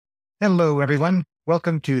Hello, everyone.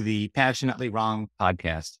 Welcome to the Passionately Wrong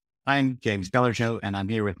podcast. I'm James Bellerjo, and I'm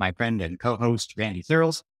here with my friend and co-host, Randy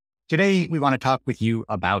Searles. Today, we want to talk with you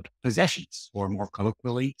about possessions, or more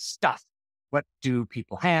colloquially, stuff. What do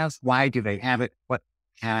people have? Why do they have it? What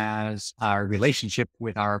has our relationship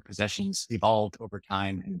with our possessions evolved over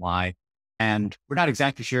time and why? And we're not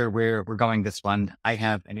exactly sure where we're going this one. I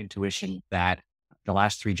have an intuition that the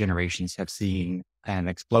last three generations have seen an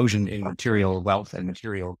explosion in material wealth and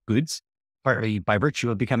material goods, partly by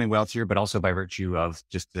virtue of becoming wealthier, but also by virtue of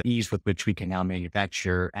just the ease with which we can now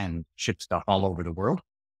manufacture and ship stuff all over the world.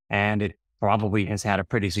 And it probably has had a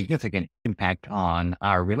pretty significant impact on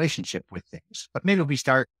our relationship with things. But maybe we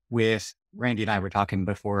start with Randy and I were talking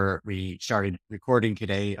before we started recording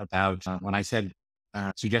today about when I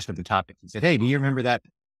suggested the topic, he said, "Hey, do you remember that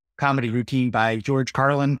comedy routine by George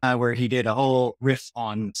Carlin where he did a whole riff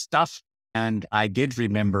on stuff?" And I did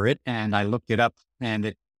remember it, and I looked it up, and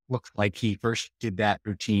it looked like he first did that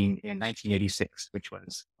routine in 1986, which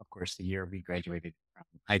was, of course, the year we graduated from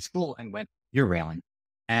high school and went year railing.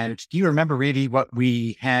 And do you remember really what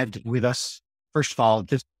we had with us? First of all,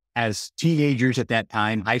 just as teenagers at that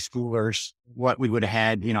time, high schoolers, what we would have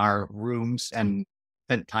had in our rooms and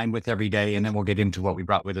spent time with every day. And then we'll get into what we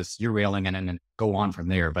brought with us year railing and then go on from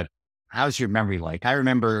there. But how's your memory like? I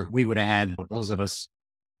remember we would have had, those of us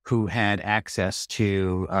who had access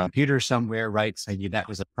to a computer somewhere, right? So that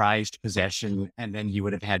was a prized possession. And then you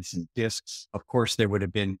would have had some discs. Of course, there would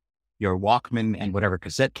have been your Walkman and whatever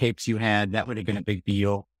cassette tapes you had. That would have been a big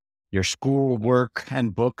deal. Your school work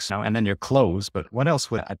and books, and then your clothes. But what else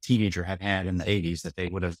would a teenager have had in the 80s that they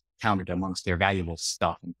would have counted amongst their valuable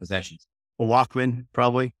stuff and possessions? A Walkman,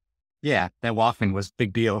 probably. Yeah, that Walkman was a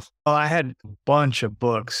big deal. Oh, I had a bunch of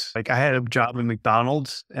books. Like I had a job at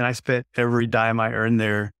McDonald's and I spent every dime I earned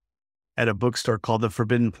there at a bookstore called The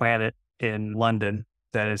Forbidden Planet in London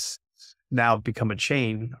that has now become a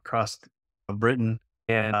chain across Britain.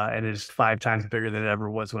 And it is 5 times bigger than it ever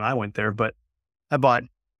was when I went there. But I bought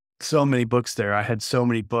so many books there. I had so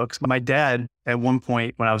many books. My dad, at one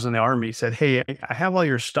point when I was in the Army, said, "Hey, I have all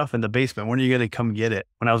your stuff in the basement. When are you going to come get it?"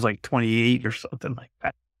 When I was like 28 or something like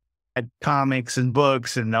that. I had comics and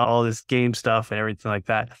books and all this game stuff and everything like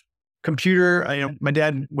that. Computer, my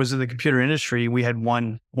dad was in the computer industry. We had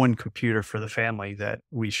one computer for the family that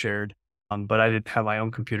we shared, but I didn't have my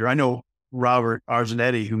own computer. I know Robert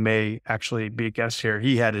Arzanetti, who may actually be a guest here,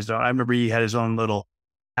 he had his own. I remember he had his own little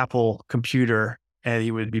Apple computer and he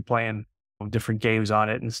would be playing different games on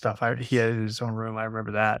it and stuff. He had his own room. I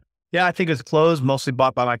remember that. Yeah, I think it's clothes mostly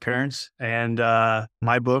bought by my parents and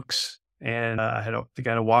my books. And I had a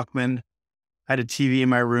Walkman. I had a TV in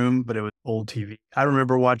my room, but it was old TV. I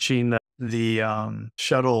remember watching the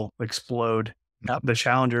shuttle explode, the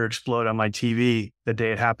Challenger explode on my TV the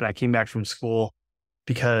day it happened. I came back from school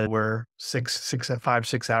because we're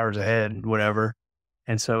 5-6 hours ahead, whatever.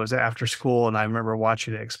 And so it was after school, and I remember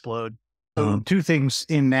watching it explode. Two things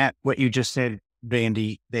in that, what you just said,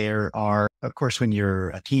 Randy. There are, of course, when you're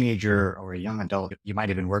a teenager or a young adult, you might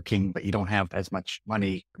have been working, but you don't have as much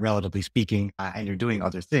money, relatively speaking, and you're doing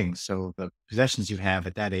other things. So the possessions you have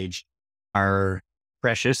at that age are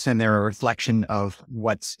precious and they're a reflection of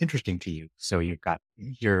what's interesting to you. So you've got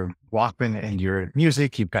your Walkman and your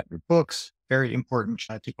music, you've got your books, very important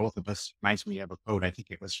to both of us. Reminds me of a quote, I think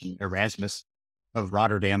it was from Erasmus of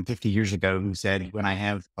Rotterdam 50 years ago, who said, "When I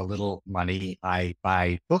have a little money, I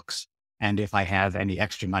buy books. And if I have any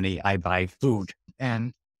extra money, I buy food."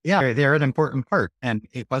 And yeah, they're an important part. And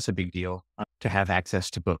it was a big deal to have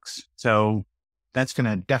access to books. So that's going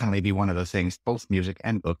to definitely be one of the things, both music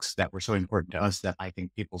and books, that were so important to us that I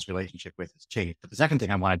think people's relationship with has changed. But the second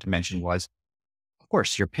thing I wanted to mention was, of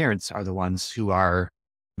course, your parents are the ones who are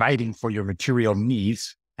providing for your material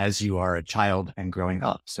needs as you are a child and growing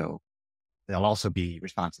up. So they'll also be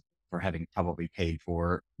responsible for having probably paid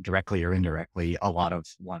for, directly or indirectly, a lot of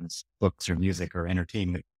one's books or music or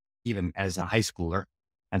entertainment, even as a high schooler,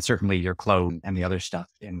 and certainly your clothes and the other stuff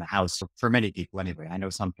in the house for many people anyway. I know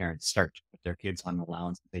some parents start to put their kids on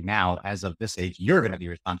allowance. They now, as of this age, you're going to be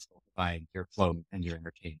responsible for buying your clothes and your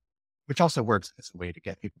entertainment, which also works as a way to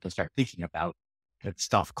get people to start thinking about that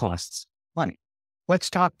stuff costs money. Let's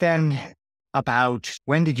talk then about,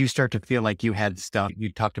 when did you start to feel like you had stuff? You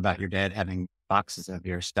talked about your dad having boxes of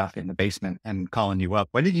your stuff in the basement and calling you up.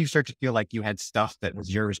 When did you start to feel like you had stuff that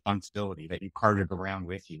was your responsibility, that you carted around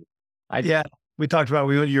with you? Yeah, we talked about,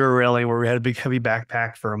 we went Euro railing where we had a big heavy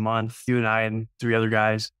backpack for a month, you and I and 3 other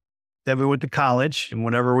guys. Then we went to college, and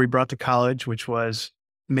whatever we brought to college, which was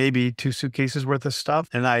maybe 2 suitcases worth of stuff.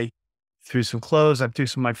 And I threw some clothes, I threw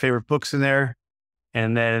some of my favorite books in there.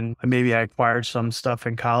 And then maybe I acquired some stuff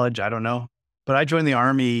in college. I don't know. But I joined the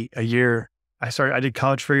Army a year. I did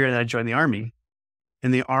college for a year and then I joined the Army.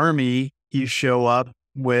 In the Army, you show up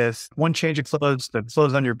with one change of clothes, the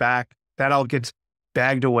clothes on your back, that all gets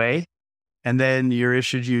bagged away. And then you're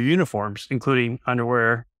issued your uniforms, including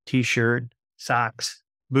underwear, t-shirt, socks,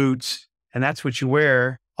 boots. And that's what you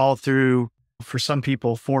wear all through, for some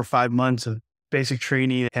people, 4 or 5 months of basic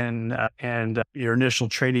training and your initial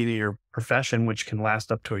training in your profession, which can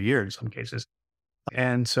last up to a year in some cases.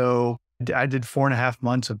 And so I did 4.5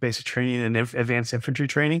 months of basic training and advanced infantry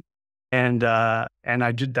training. And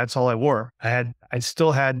that's all I wore. I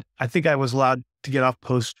think I was allowed to get off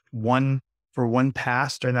post one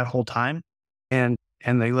pass during that whole time. And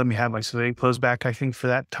they let me have my civilian clothes back, I think, for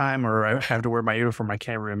that time, or I have to wear my uniform. I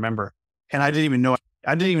can't remember. And I didn't even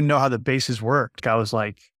know how the bases worked. I was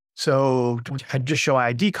like, so I'd just show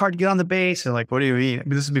ID card to get on the base. And like, what do you mean? I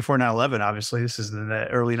mean, this is before 9/11, obviously. This is in the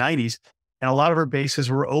early 90s. And a lot of our bases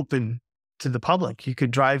were open to the public. You could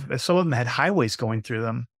drive, some of them had highways going through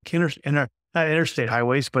them, not interstate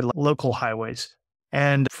highways, but local highways.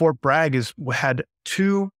 And Fort Bragg had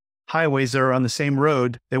 2 highways that are on the same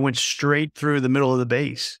road that went straight through the middle of the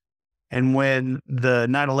base. And when the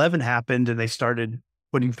 9/11 happened and they started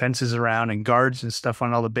putting fences around and guards and stuff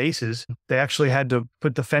on all the bases, they actually had to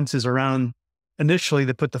put the fences around. Initially,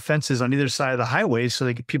 they put the fences on either side of the highway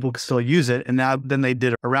so people could still use it. And then they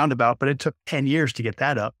did a roundabout, but it took 10 years to get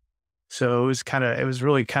that up. So it was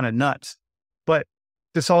really kind of nuts. But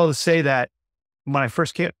this all to say that when I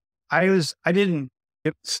first came, I didn't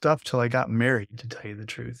get stuff till I got married, to tell you the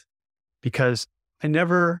truth, because I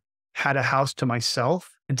never had a house to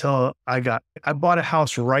myself until I bought a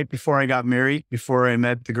house right before I got married, before I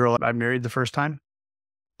met the girl I married the first time,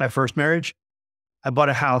 my first marriage. I bought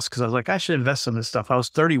a house because I was like, I should invest in this stuff. I was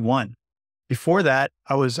 31. Before that,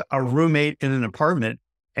 I was a roommate in an apartment.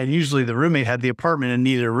 And usually the roommate had the apartment and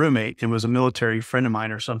needed a roommate. It was a military friend of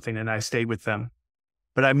mine or something, and I stayed with them.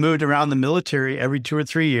 But I moved around the military every 2 or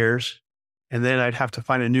 3 years, and then I'd have to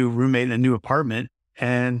find a new roommate in a new apartment.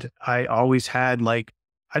 And I always had I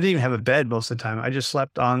didn't even have a bed most of the time. I just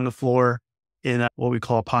slept on the floor in what we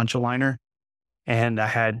call a poncho liner. And I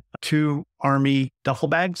had 2 Army duffel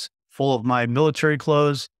bags full of my military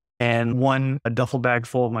clothes and a duffel bag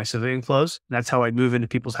full of my civilian clothes. And that's how I'd move into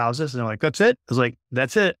people's houses. And they're like, that's it? I was like,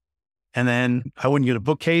 that's it. And then I wouldn't get a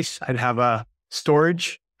bookcase. I'd have a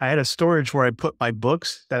storage. I had a storage where I put my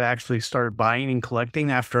books that I actually started buying and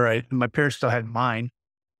collecting after my parents still had mine.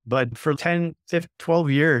 But for 10, 15, 12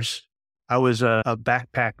 years, I was a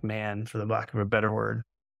backpack man, for the lack of a better word.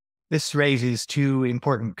 This raises 2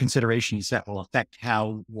 important considerations that will affect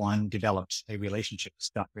how one develops a relationship with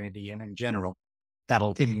stuff, Randy, and in general,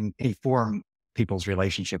 that'll inform people's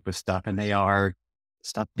relationship with stuff. And they are,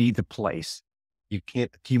 stuff needs a place. You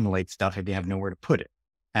can't accumulate stuff if you have nowhere to put it.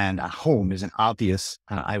 And a home is an obvious,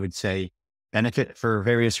 I would say, benefit for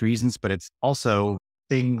various reasons, but it's also,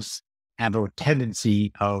 things have a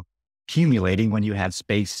tendency of accumulating when you have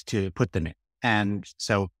space to put them in. And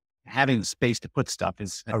so having space to put stuff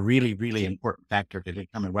is a really, really important factor to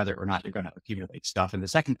determine whether or not you're going to accumulate stuff. And the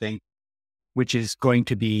second thing, which is going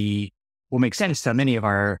to will make sense to many of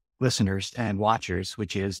our listeners and watchers,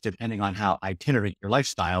 which is, depending on how itinerant your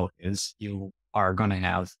lifestyle is, you are going to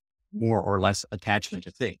have more or less attachment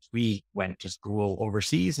to things. We went to school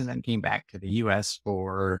overseas and then came back to the US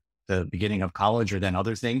for the beginning of college or then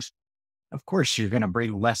other things. Of course, you're going to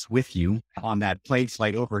bring less with you on that plane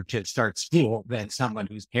flight over to start school than someone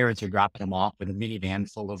whose parents are dropping them off with a minivan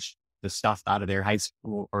full of the stuff out of their high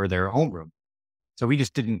school or their homeroom. So we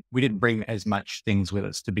didn't bring as much things with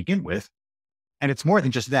us to begin with. And it's more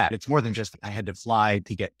than just that. It's more than just I had to fly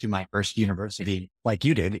to get to my first university like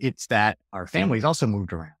you did. It's that our families also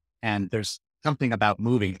moved around. And there's something about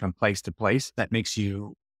moving from place to place that makes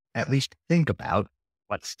you at least think about,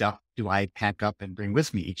 what stuff do I pack up and bring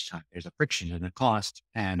with me each time? There's a friction and a cost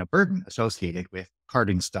and a burden associated with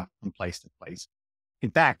carting stuff from place to place.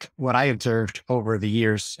 In fact, what I observed over the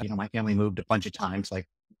years, my family moved a bunch of times like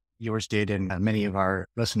yours did and many of our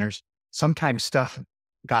listeners. Sometimes stuff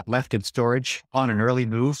got left in storage on an early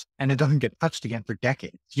move and it doesn't get touched again for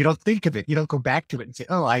decades. You don't think of it. You don't go back to it and say,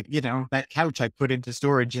 oh, that couch I put into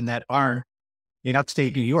storage in that barn in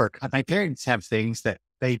upstate New York. My parents have things that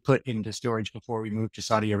they put into storage before we moved to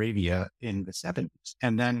Saudi Arabia in the 70s.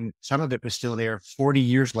 And then some of it was still there 40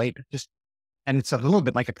 years later. And it's a little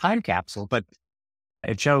bit like a time capsule, but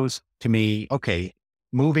it shows to me, okay,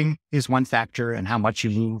 moving is one factor and how much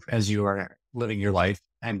you move as you are living your life.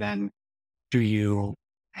 And then do you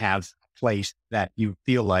have a place that you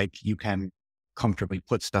feel like you can comfortably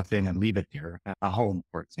put stuff in and leave it there, a home,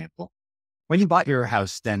 for example. When you bought your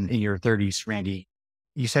house then in your 30s, Randy,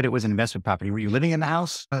 you said it was an investment property. Were you living in the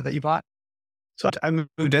house that you bought? So I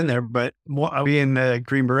moved in there, but being the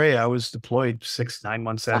Green Beret, I was deployed 6, 9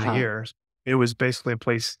 months out of the Uh-huh. year. It was basically a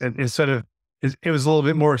place, and instead of, it was a little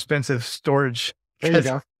bit more expensive storage. There you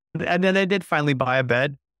go. And then I did finally buy a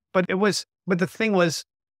bed, but the thing was,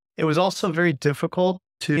 it was also very difficult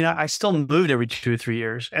to, I still moved every 2 or 3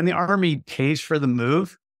 years, and the Army pays for the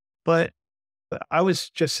move, but I was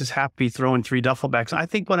just as happy throwing 3 duffel bags. I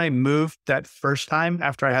think when I moved that first time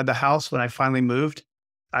after I had the house, when I finally moved,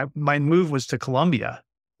 my move was to Colombia,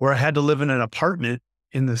 where I had to live in an apartment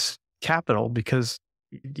in this capital because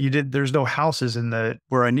there's no houses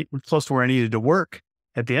close to where I needed to work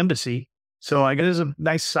at the embassy. So I got a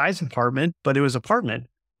nice size apartment, but it was apartment,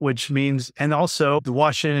 which means, and also the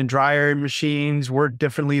washing and dryer machines work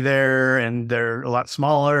differently there, and they're a lot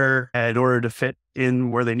smaller in order to fit in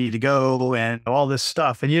where they need to go and all this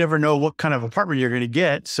stuff. And you never know what kind of apartment you're going to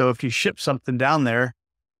get. So if you ship something down there,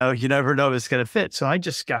 you never know if it's going to fit. So I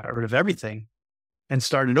just got rid of everything and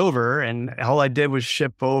started over. And all I did was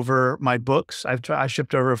ship over my books. I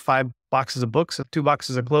shipped over 5 boxes of books, 2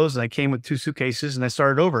 boxes of clothes, and I came with 2 suitcases, and I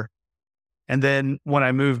started over. And then when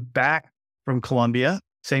I moved back from Colombia,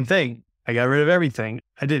 same thing. I got rid of everything.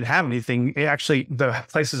 I didn't have anything. Actually, the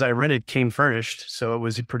places I rented came furnished, so it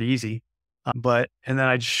was pretty easy. And then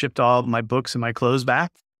I just shipped all my books and my clothes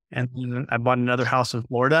back. And then I bought another house in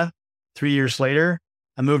Florida. 3 years later,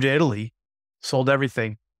 I moved to Italy, sold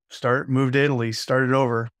everything, moved to Italy, started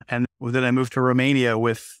over. And then I moved to Romania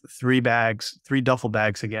with 3 duffel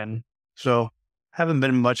bags again. So haven't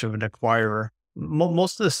been much of an acquirer.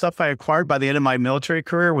 Most of the stuff I acquired by the end of my military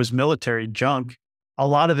career was military junk. A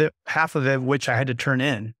lot of it, half of it, which I had to turn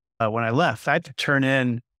in when I left. I had to turn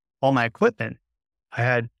in all my equipment. I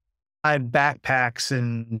had backpacks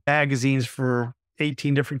and magazines for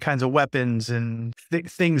 18 different kinds of weapons and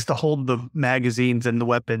things to hold the magazines and the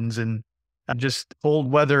weapons, and just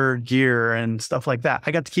old weather gear and stuff like that.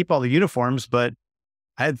 I got to keep all the uniforms, but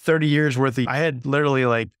I had 30 years worth I had literally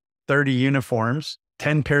like 30 uniforms,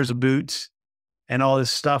 10 pairs of boots, and all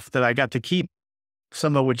this stuff that I got to keep,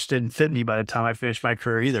 some of which didn't fit me by the time I finished my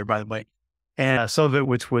career either, by the way. And some of it,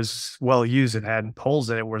 which was well used and had holes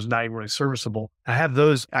in it, was not even really serviceable. I have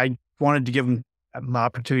those. I wanted to give them an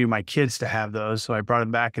opportunity to my kids to have those. So I brought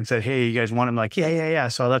them back and said, hey, you guys want them? Like, yeah.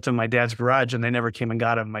 So I left them in my dad's garage, and they never came and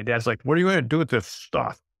got them. My dad's like, what are you going to do with this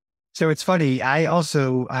stuff? So it's funny. I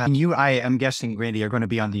also, I am guessing, Randy, are going to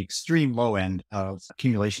be on the extreme low end of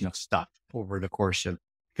accumulation of stuff over the course of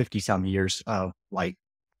 50 some years of life,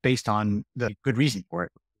 based on the good reason for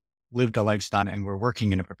it. Lived a lifestyle and we're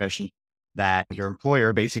working in a profession that your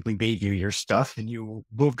employer basically gave you your stuff, and you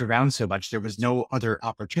moved around so much. There was no other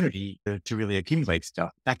opportunity to really accumulate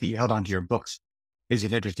stuff. The fact that you held onto your books is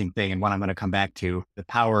an interesting thing, and one I'm going to come back to, the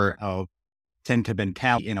power of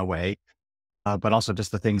sentimentality in a way, but also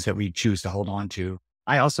just the things that we choose to hold on to.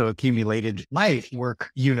 I also accumulated my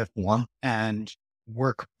work uniform and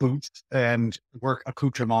work boots and work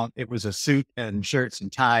accoutrement. It was a suit and shirts and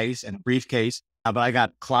ties and a briefcase, but I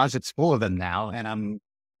got closets full of them now, and I'm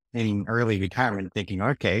in early retirement thinking,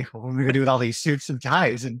 okay, what am I going to do with all these suits and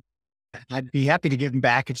ties? And I'd be happy to give them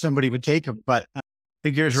back if somebody would take them. But I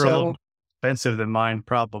think yours were a little expensive than mine,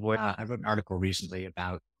 probably. I wrote an article recently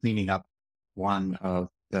about cleaning up one of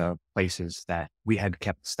the places that we had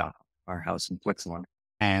kept stuff, our house in Switzerland.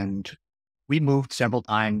 And we moved several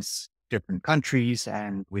times, different countries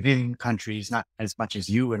and within countries, not as much as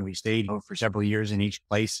you. And we stayed for several years in each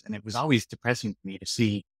place. And it was always depressing for me to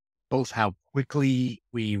see both how quickly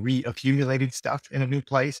we reaccumulated stuff in a new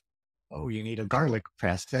place. Oh, you need a garlic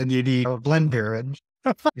press and you need a blender. And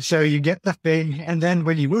so you get the thing. And then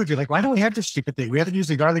when you move, you're like, why don't we have this stupid thing? We haven't used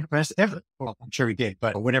the garlic press ever. Well, I'm sure we did,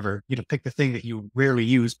 but whatever, pick the thing that you rarely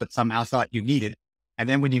use, but somehow thought you needed. And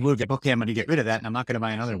then when you move, you're like, okay, I'm going to get rid of that and I'm not going to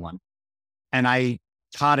buy another one. And I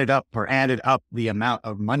totted up or added up the amount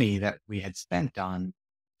of money that we had spent on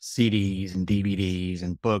CDs and DVDs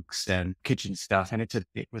and books and kitchen stuff. And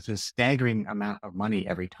it was a staggering amount of money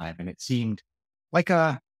every time. And it seemed like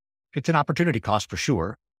it's an opportunity cost for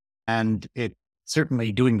sure. And it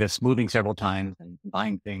certainly, doing this, moving several times and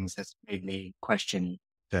buying things, has made me question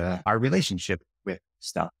our relationship with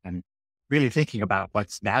stuff and really thinking about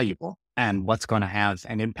what's valuable and what's going to have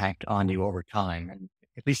an impact on you over time. And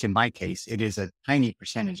at least in my case, it is a tiny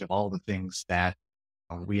percentage of all the things that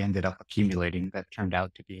we ended up accumulating that turned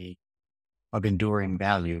out to be of enduring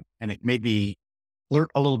value. And it made me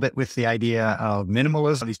flirt a little bit with the idea of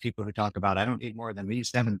minimalism. These people who talk about, I don't need more than these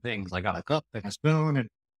 7 things. I got a cup and a spoon.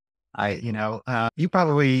 And you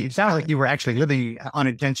probably, it sounded like you were actually living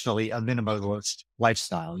unintentionally a minimalist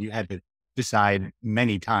lifestyle. You had to decide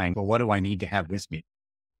many times, well, what do I need to have with me?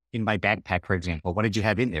 in my backpack, for example, what did you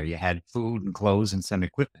have in there? You had food and clothes and some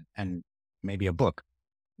equipment and maybe a book.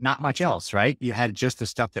 Not much else, right? You had just the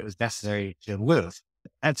stuff that was necessary to live.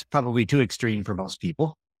 That's probably too extreme for most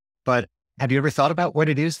people. But have you ever thought about what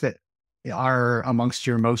it is that are amongst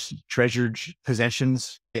your most treasured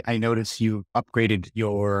possessions? I notice you upgraded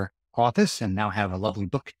your office and now have a lovely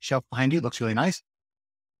bookshelf behind you. It looks really nice.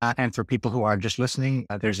 And for people who are just listening,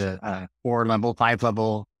 there's a 4-level,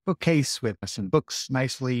 5-level bookcase with some books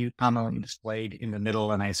nicely prominently displayed in the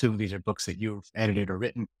middle. And I assume these are books that you've edited or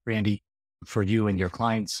written, Randy, for you and your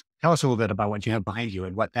clients. Tell us a little bit about what you have behind you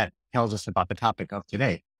and what that tells us about the topic of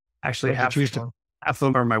today. Actually, half of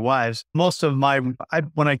them are my wives. Most of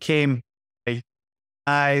when I came,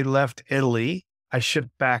 I left Italy. I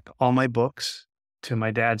shipped back all my books to my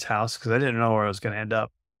dad's house because I didn't know where I was going to end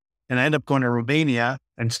up. And I ended up going to Romania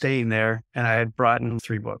and staying there. And I had brought in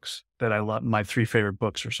 3 books that I love, my 3 favorite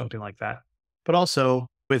books or something like that. But also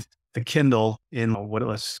with the Kindle in what it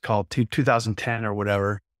was called 2010 or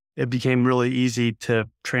whatever, it became really easy to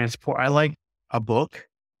transport. I like a book,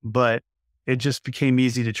 but it just became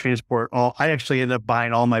easy to transport all. I actually ended up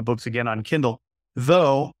buying all my books again on Kindle,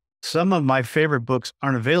 though some of my favorite books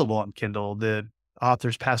aren't available on Kindle. The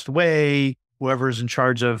authors passed away. Whoever's in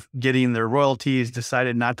charge of getting their royalties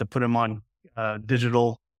decided not to put them on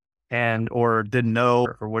digital or didn't know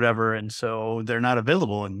or whatever. And so they're not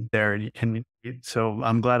available in there. And so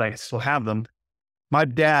I'm glad I still have them. My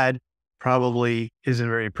dad probably isn't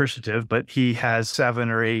very appreciative, but he has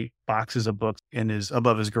 7 or 8 boxes of books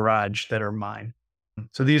above his garage that are mine.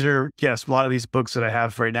 So these are, yes, a lot of these books that I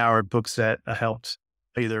have right now are books that I helped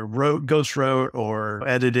either ghost wrote or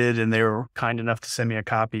edited, and they were kind enough to send me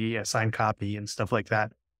a signed copy and stuff like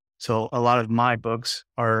that. So a lot of my books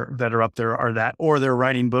that are up there are that, or they're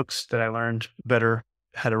writing books that I learned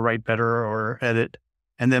how to write better or edit.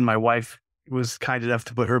 And then my wife was kind enough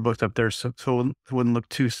to put her books up there so it wouldn't look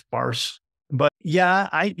too sparse. But yeah,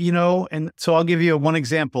 and so I'll give you one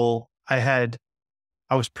example. I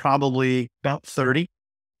was probably about 30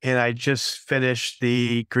 and I just finished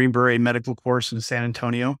the Green Beret medical course in San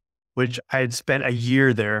Antonio, which I had spent a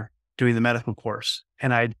year there doing the medical course.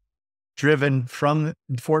 And I'd driven from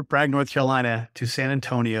Fort Bragg, North Carolina to San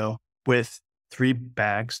Antonio with 3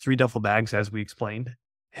 duffel bags, as we explained,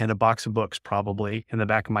 and a box of books probably in the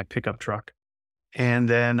back of my pickup truck. And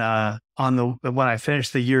then when I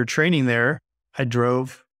finished the year training there, I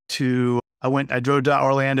drove to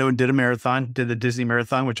Orlando and did a marathon, did the Disney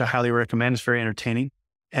marathon, which I highly recommend. It's very entertaining.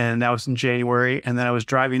 And that was in January. And then I was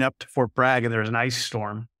driving up to Fort Bragg and there was an ice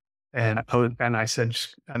storm. And I said,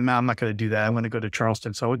 I'm not going to do that. I'm going to go to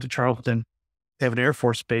Charleston. So I went to Charleston. They have an Air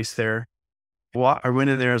Force base there. I went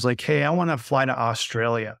in there. I was like, hey, I want to fly to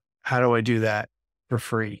Australia. How do I do that for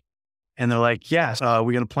free? And they're like, yes,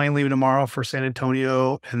 we got a plane leaving tomorrow for San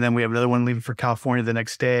Antonio. And then we have another one leaving for California the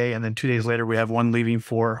next day. And then 2 days later, we have one leaving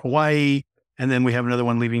for Hawaii. And then we have another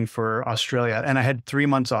one leaving for Australia. And I had 3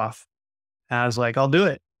 months off. And I was like, I'll do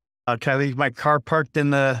it. Can I leave my car parked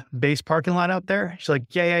in the base parking lot out there? She's like,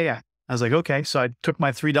 yeah. I was like, okay. So I took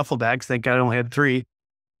my 3 duffel bags. Thank God I only had 3,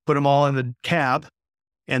 put them all in the cab.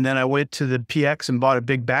 And then I went to the PX and bought a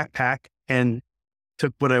big backpack and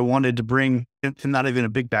took what I wanted to bring, not even a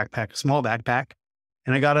big backpack, a small backpack.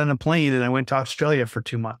 And I got on a plane and I went to Australia for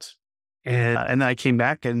 2 months. And then I came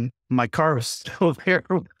back and my car was still there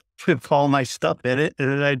with all my stuff in it. And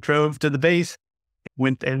then I drove to the base,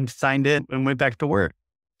 went and signed in and went back to work.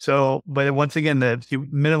 So, but once again, the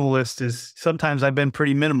minimalist is, sometimes I've been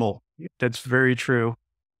pretty minimal. That's very true.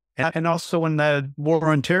 And also when the war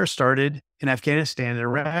on terror started in Afghanistan and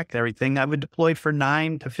Iraq and everything, I would deploy for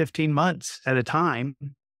 9 to 15 months at a time.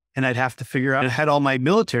 And I'd have to figure out, I had all my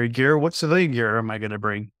military gear. What civilian gear am I going to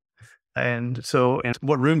bring? And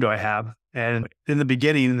what room do I have? And in the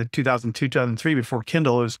beginning, in the 2002, 2003, before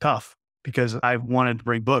Kindle, it was tough because I wanted to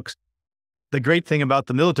bring books. The great thing about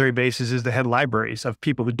the military bases is they had libraries of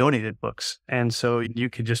people who donated books. And so you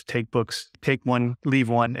could just take books, take one, leave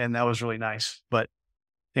one. And that was really nice. But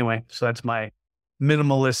anyway, so that's my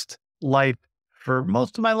minimalist life for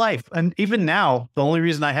most of my life. And even now, the only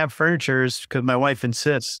reason I have furniture is because my wife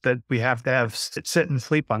insists that we have to sit and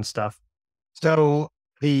sleep on stuff. So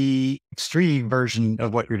the extreme version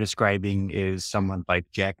of what you're describing is someone like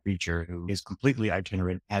Jack Reacher, who is completely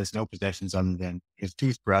itinerant, has no possessions other than his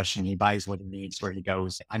toothbrush, and he buys what he needs where he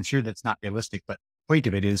goes. I'm sure that's not realistic, but the point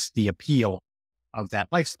of it is the appeal of that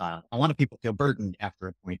lifestyle. A lot of people feel burdened after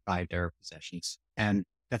a point by their possessions. And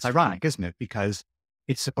that's ironic, isn't it? Because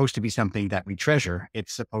it's supposed to be something that we treasure.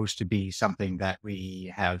 It's supposed to be something that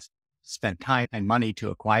we have spent time and money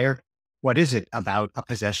to acquire. what is it about a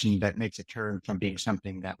possession that makes it turn from being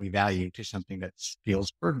something that we value to something that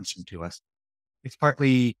feels burdensome to us? It's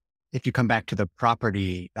partly, if you come back to the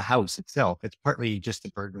property, the house itself, it's partly just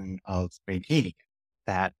the burden of maintaining it.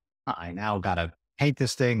 That I now got to paint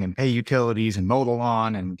this thing and pay utilities and mow the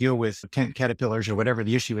lawn and deal with tent caterpillars or whatever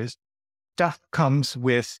the issue is. Stuff comes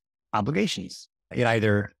with obligations. It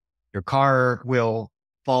either your car will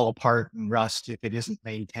fall apart and rust if it isn't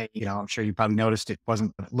maintained. I'm sure you probably noticed it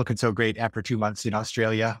wasn't looking so great after 2 months in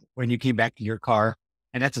Australia when you came back to your car.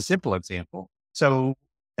 And that's a simple example. So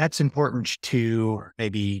that's important to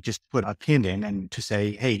maybe just put a pin in and to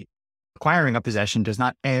say, hey, acquiring a possession does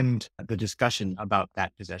not end the discussion about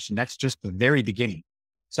that possession. That's just the very beginning.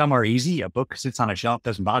 Some are easy. A book sits on a shelf,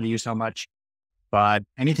 doesn't bother you so much. But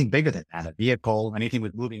anything bigger than that, a vehicle, anything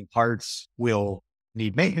with moving parts will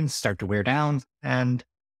need maintenance, start to wear down. And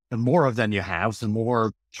the more of them you have, the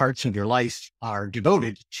more parts of your life are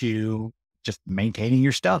devoted to just maintaining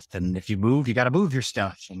your stuff. And if you move, you got to move your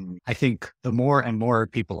stuff. And I think the more and more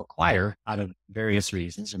people acquire out of various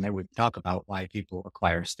reasons, and then we talk about why people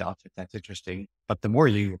acquire stuff, if that's interesting. But the more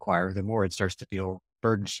you acquire, the more it starts to feel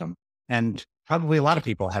burdensome. And probably a lot of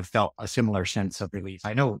people have felt a similar sense of relief.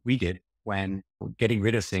 I know we did when getting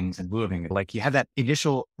rid of things and moving. Like you have that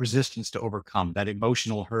initial resistance to overcome, that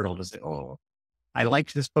emotional hurdle to say, oh, I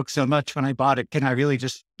liked this book so much when I bought it. Can I really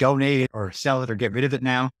just donate it or sell it or get rid of it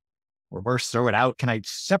now? Or worse, throw it out? Can I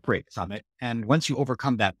separate from it? And once you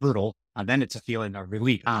overcome that hurdle, then it's a feeling of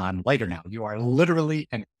relief. I'm lighter now. You are literally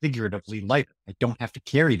and figuratively lighter. I don't have to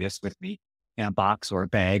carry this with me in a box or a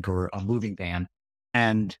bag or a moving van.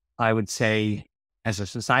 And I would say, as a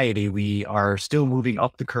society, we are still moving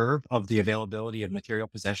up the curve of the availability of material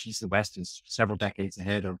possessions. The West is several decades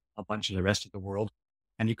ahead of a bunch of the rest of the world.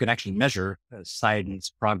 And you can actually measure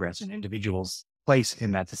society's progress and individuals' place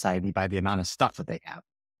in that society by the amount of stuff that they have.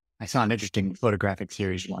 I saw an interesting photographic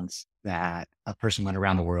series once that a person went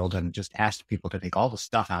around the world and just asked people to take all the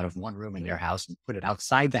stuff out of one room in their house and put it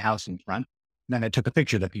outside the house in front. And then it took a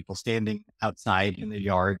picture of the people standing outside in the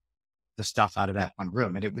yard, the stuff out of that one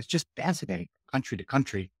room. And it was just fascinating, country to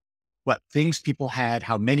country, what things people had,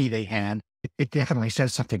 how many they had. It definitely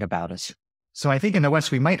says something about us. So I think in the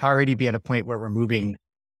West, we might already be at a point where we're moving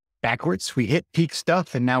backwards. We hit peak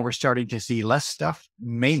stuff and now we're starting to see less stuff,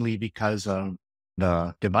 mainly because of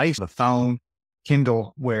the device, the phone,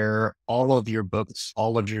 Kindle, where all of your books,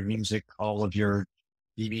 all of your music, all of your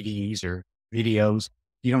DVDs or videos,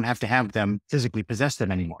 you don't have to have them physically possess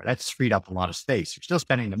them anymore. That's freed up a lot of space. You're still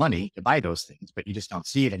spending the money to buy those things, but you just don't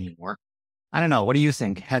see it anymore. I don't know. What do you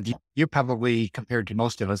think? You're probably, compared to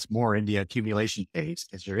most of us, more in the accumulation phase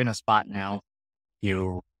because you're in a spot now.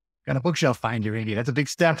 You got a bookshelf finder, maybe. That's a big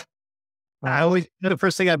step. I always, the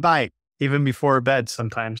first thing I buy, even before bed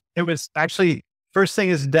sometimes. It was actually, first thing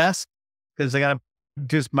is desk, because I got to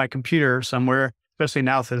do my computer somewhere, especially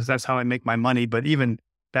now since that's how I make my money. But even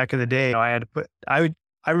back in the day, I had to put, I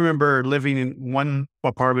remember living in one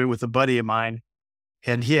apartment with a buddy of mine,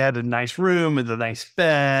 and he had a nice room with a nice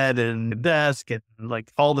bed and a desk, and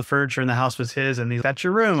like all the furniture in the house was his. And he's, that's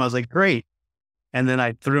your room. I was like, great. And then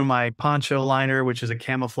I threw my poncho liner, which is a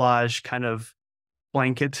camouflage kind of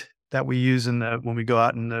blanket that we use when we go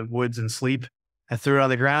out in the woods and sleep. I threw it on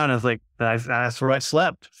the ground. I was like, that's where I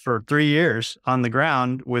slept for 3 years, on the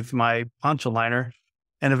ground with my poncho liner.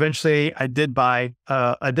 And eventually I did buy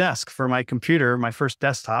a desk for my computer. My first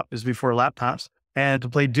desktop is before laptops, and to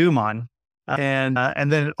play Doom on. And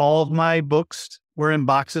then all of my books were in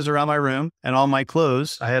boxes around my room, and all my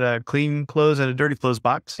clothes. I had a clean clothes and a dirty clothes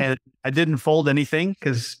box, and I didn't fold anything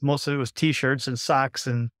because most of it was t-shirts and socks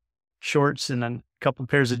and shorts and a couple of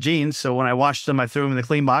pairs of jeans. So when I washed them, I threw them in the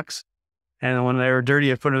clean box. And when they were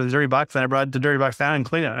dirty, I put them in the dirty box. Then I brought the dirty box down and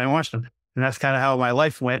cleaned it and washed them. And that's kind of how my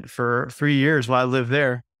life went for 3 years while I lived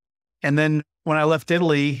there. And then when I left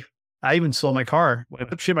Italy, I even sold my car. When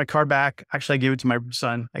I shipped my car back, actually, I gave it to my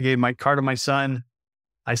son. I gave my car to my son.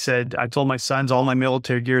 I told my sons, all my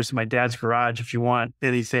military gear is in my dad's garage. If you want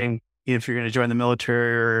anything, if you're going to join the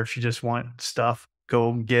military or if you just want stuff,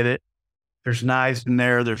 go get it. There's knives in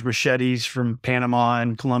there. There's machetes from Panama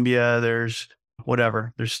and Colombia. There's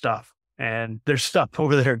whatever. There's stuff. And there's stuff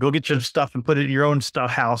over there. Go get your stuff and put it in your own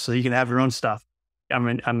stuff house so you can have your own stuff.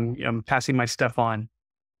 I'm passing my stuff on.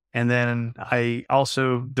 And then I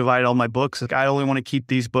also divide all my books. Like, I only want to keep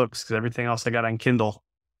these books because everything else I got on Kindle,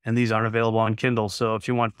 and these aren't available on Kindle. So if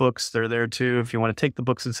you want books, they're there too. If you want to take the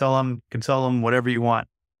books and sell them, you can sell them, whatever you want.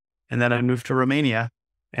 And then I moved to Romania,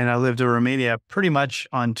 and I lived in Romania pretty much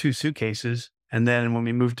on 2 suitcases. And then when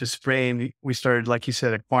we moved to Spain, we started, like you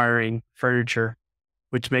said, acquiring furniture,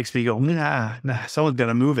 which makes me go, nah, someone's going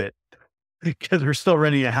to move it. because we're still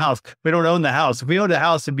renting a house. We don't own the house. If we owned a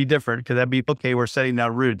house, it'd be different because that'd be okay. We're setting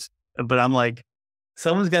down roots. But I'm like,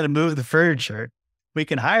 someone's got to move the furniture. We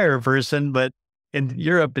can hire a person, but in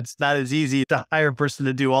Europe, it's not as easy to hire a person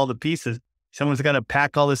to do all the pieces. Someone's got to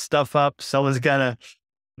pack all this stuff up. Someone's got to,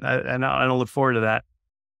 and I don't look forward to that.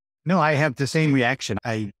 No, I have the same reaction.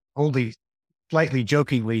 I only slightly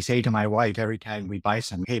jokingly say to my wife every time we buy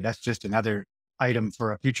something, hey, that's just another item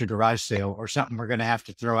for a future garage sale or something we're going to have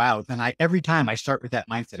to throw out. And every time I start with that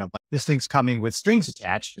mindset of like, this thing's coming with strings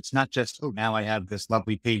attached. It's not just, oh, now I have this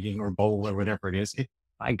lovely painting or bowl or whatever it is.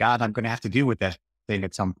 My God, I'm going to have to deal with that thing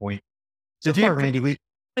at some point. So Did you, Randy, we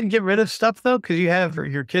and get rid of stuff though? Because you have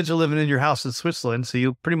your kids are living in your house in Switzerland. So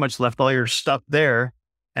you pretty much left all your stuff there.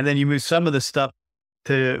 And then you moved some of the stuff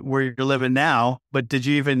to where you're living now. But have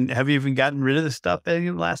you even gotten rid of the stuff in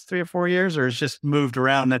the last 3 or 4 years, or it's just moved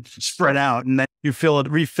around and spread out and then you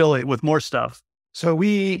refill it with more stuff? So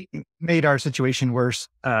we made our situation worse.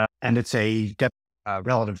 And it's a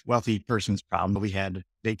relative wealthy person's problem. We had a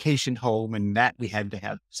vacation home and that we had to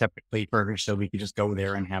have separately furnished so we could just go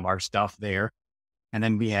there and have our stuff there. And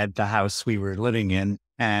then we had the house we were living in.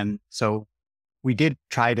 And so we did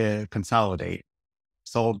try to consolidate,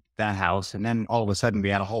 sold that house. And then all of a sudden we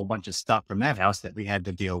had a whole bunch of stuff from that house that we had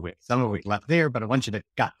to deal with. Some of it left there, but a bunch of it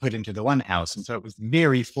got put into the one house. And so it was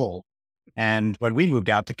very full. And when we moved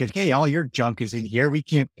out, because, hey, all your junk is in here, we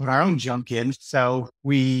can't put our own junk in. So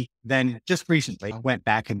we then just recently went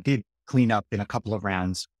back and did clean up in a couple of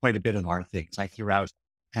rounds, quite a bit of our things. I threw out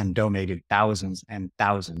and donated thousands and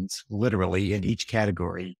thousands, literally in each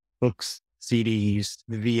category, books, CDs,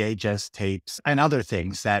 VHS tapes, and other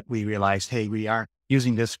things that we realized, hey, we are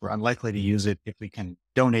using this. We're unlikely to use it. If we can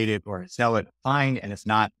donate it or sell it, fine. And if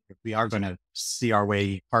not, if we are going to see our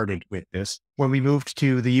way parted with this. When we moved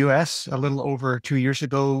to the US a little over 2 years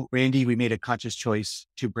ago, Randy, we made a conscious choice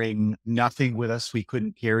to bring nothing with us we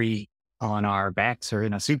couldn't carry on our backs or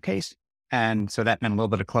in a suitcase. And so that meant a little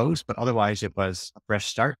bit of clothes, but otherwise it was a fresh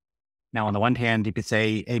start. Now, on the one hand, you could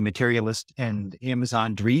say a materialist and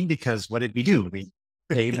Amazon dream, because what did we do? We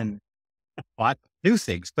came and bought new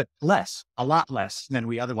things, but a lot less than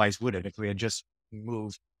we otherwise would have if we had just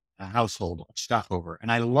moved a household stuff over. And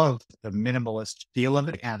I love the minimalist feel of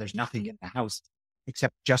it. Yeah, there's nothing in the house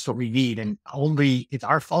except just what we need. And only it's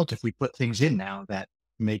our fault if we put things in now that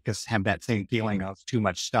make us have that same feeling of too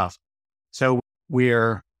much stuff. So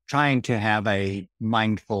we're trying to have a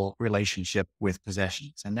mindful relationship with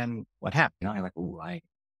possessions. And then what happened? I'm like, oh, I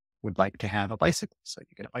would like to have a bicycle. So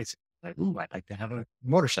you get a bicycle. Like, ooh, I'd like to have a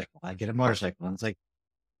motorcycle. I get a motorcycle. And it's like,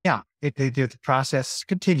 yeah, the process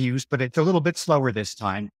continues, but it's a little bit slower this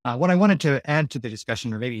time. What I wanted to add to the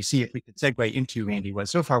discussion, or maybe see if we could segue into, Andy, was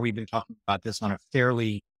so far we've been talking about this on a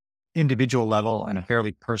fairly individual level and a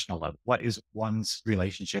fairly personal level. What is one's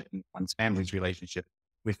relationship and one's family's relationship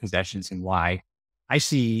with possessions, and why? I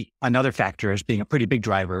see another factor as being a pretty big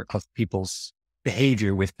driver of people's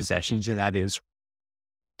behavior with possessions, and that is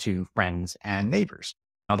to friends and neighbors.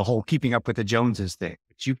 Now, the whole keeping up with the Joneses thing,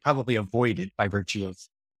 which you probably avoided by virtue of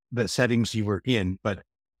the settings you were in. But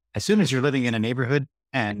as soon as you're living in a neighborhood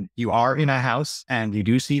and you are in a house and you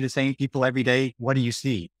do see the same people every day, what do you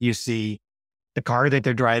see? You see the car that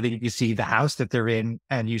they're driving, you see the house that they're in,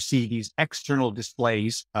 and you see these external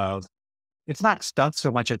displays of, it's not stuff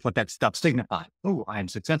so much as what that stuff signifies. Oh, I'm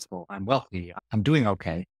successful. I'm wealthy. I'm doing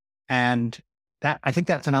okay. And that, I think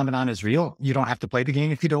that phenomenon is real. You don't have to play the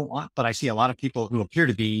game if you don't want, but I see a lot of people who appear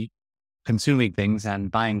to be consuming things and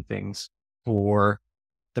buying things for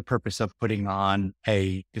the purpose of putting on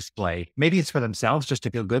a display. Maybe it's for themselves just to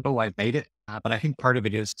feel good. Oh, I've made it. But I think part of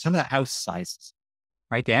it is some of the house sizes,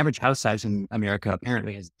 right? The average house size in America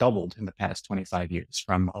apparently has doubled in the past 25 years,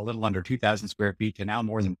 from a little under 2,000 square feet to now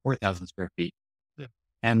more than 4,000 square feet. Yeah.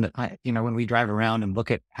 And when we drive around and look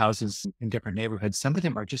at houses in different neighborhoods, some of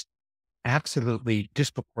them are just absolutely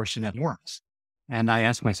disproportionate enormous. And I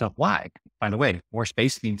ask myself, why? By the way, more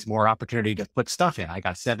space means more opportunity to put stuff in. I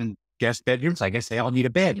got 7 guest bedrooms. I guess they all need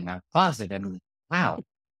a bed and a closet. And wow.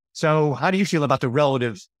 So how do you feel about the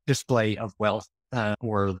relative display of wealth?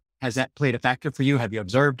 Or has that played a factor for you? Have you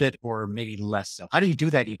observed it, or maybe less so? How do you do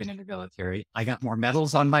that even in the military? I got more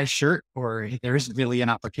medals on my shirt, or there isn't really an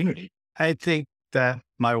opportunity? I think that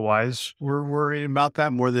my wives were worried about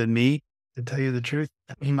that more than me, to tell you the truth.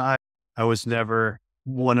 I mean, I was never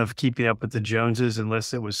one of keeping up with the Joneses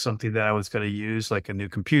unless it was something that I was going to use, like a new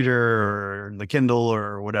computer or the Kindle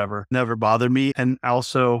or whatever. Never bothered me. And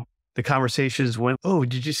also the conversations went, oh,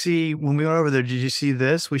 did you see when we went over there, did you see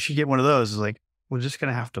this? We should get one of those. It's like, we're just going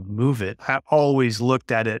to have to move it. I always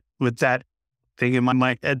looked at it with that thing in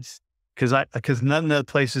my head, because none of the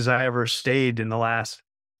places I ever stayed in the last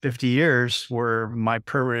 50 years were my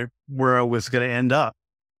permanent, where I was going to end up.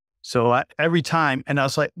 So every time, and I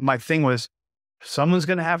was like, my thing was, someone's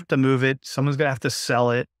going to have to move it. Someone's going to have to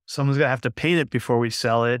sell it. Someone's going to have to paint it before we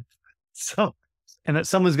sell it. So, and that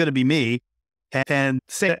someone's going to be me. And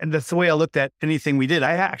that's the way I looked at anything we did.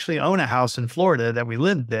 I actually own a house in Florida that we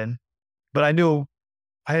lived in, but I knew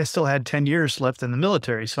I still had 10 years left in the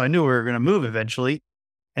military. So I knew we were going to move eventually.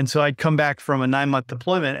 And so I'd come back from a 9-month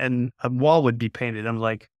deployment and a wall would be painted. I'm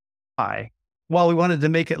like, why? Well, we wanted to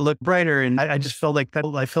make it look brighter. And I just felt like that.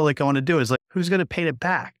 I feel like I want to do is like, who's going to paint it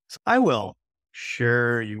back? So I will.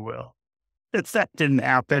 Sure, you will. That didn't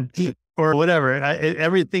happen or whatever.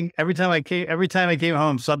 Every time I came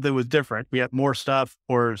home, something was different. We had more stuff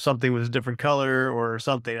or something was a different color or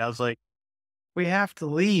something. I was like, we have to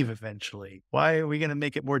leave eventually. Why are we going to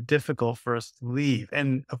make it more difficult for us to leave?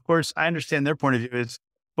 And of course, I understand their point of view is,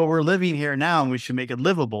 but we're living here now and we should make it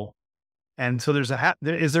livable. And so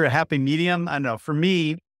is there a happy medium? I don't know. For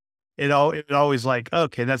me, it always like,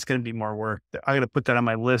 okay, that's going to be more work. I got to put that on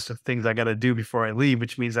my list of things I got to do before I leave,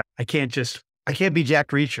 which means I can't be Jack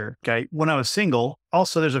Reacher. Okay. When I was single,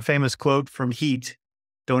 also there's a famous quote from Heat.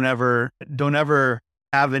 Don't ever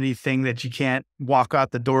have anything that you can't walk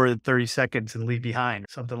out the door in 30 seconds and leave behind,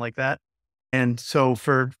 something like that. And so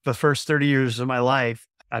for the first 30 years of my life,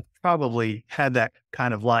 I probably had that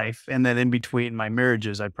kind of life. And then in between my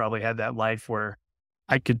marriages, I probably had that life where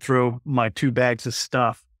I could throw my 2 bags of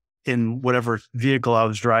stuff in whatever vehicle I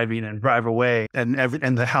was driving and drive away, and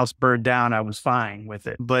the house burned down. I was fine with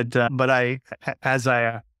it. But as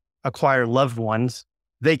I acquire loved ones,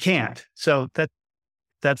 they can't. So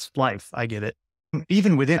that's life. I get it.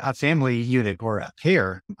 Even within a family unit or a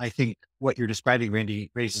pair, I think what you're describing,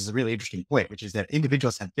 Randy, raises a really interesting point, which is that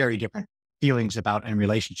individuals have very different feelings about and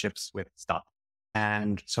relationships with stuff.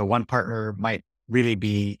 And so one partner might really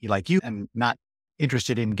be like you and not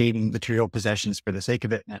interested in gaining material possessions for the sake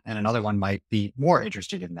of it. And another one might be more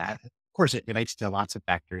interested in that. Of course, it relates to lots of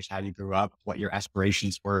factors, how you grew up, what your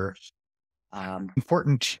aspirations were.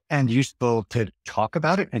 Important and useful to talk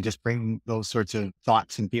about it and just bring those sorts of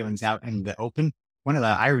thoughts and feelings out in the open. One of the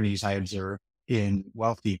ironies I observe in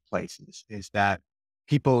wealthy places is that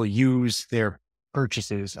people use their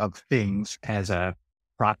purchases of things as a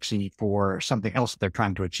proxy for something else they're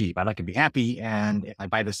trying to achieve. I like to be happy, and if I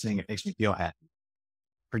buy this thing, it makes me feel happy,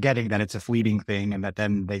 forgetting that it's a fleeting thing and that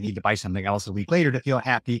then they need to buy something else a week later to feel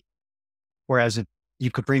happy. Whereas if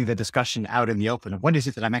you could bring the discussion out in the open of what is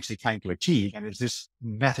it that I'm actually trying to achieve? And is this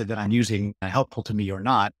method that I'm using helpful to me or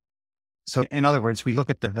not? So in other words, we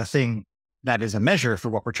look at the thing that is a measure for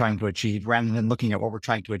what we're trying to achieve rather than looking at what we're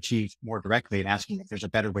trying to achieve more directly and asking if there's a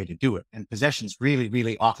better way to do it. And possessions really,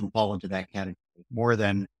 really often fall into that category more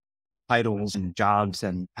than titles and jobs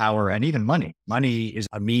and power and even money. Money is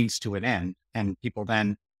a means to an end. And people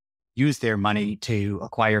then use their money to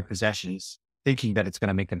acquire possessions, thinking that it's going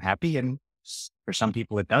to make them happy. And for some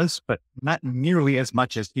people it does, but not nearly as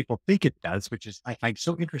much as people think it does, which is, I find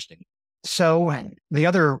so interesting. So the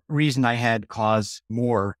other reason I had cause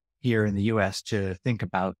more here in the US to think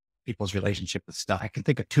about people's relationship with stuff, I can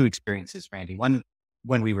think of 2 experiences, Randy. One,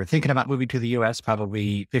 when we were thinking about moving to the US,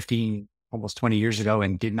 probably 15, almost 20 years ago,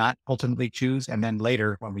 and did not ultimately choose. And then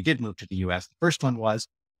later when we did move to the US, the first one was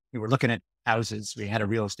we were looking at houses. We had a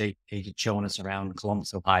real estate agent showing us around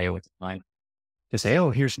Columbus, Ohio at the time to say,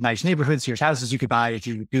 oh, here's nice neighborhoods. Here's houses you could buy if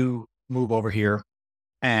you do move over here.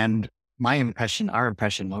 And our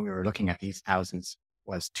impression when we were looking at these houses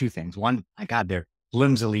was 2 things. One, my God, they're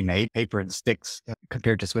flimsily made, paper and sticks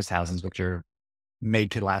compared to Swiss houses, which are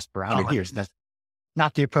made to last for 100 years. That's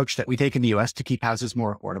not the approach that we take in the US to keep houses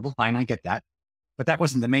more affordable. Fine, I get that. But that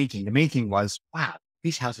wasn't the main thing. The main thing was, wow,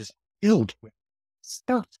 these houses are filled with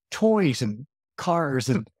stuff, toys and cars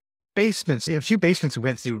and basements. A few basements we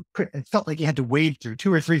went through, it felt like you had to wade through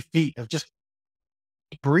 2 or 3 feet of just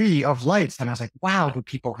debris of lights. And I was like, wow, do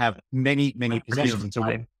people have many, many possessions? And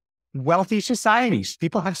so wealthy societies,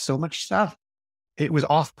 people have so much stuff. It was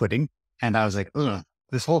off-putting. And I was like, ugh,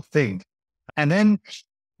 this whole thing. And then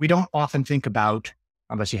we don't often think about,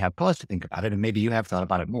 unless you have pause to think about it, and maybe you have thought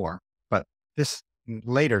about it more, but this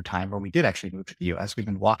later time when we did actually move to the US, we've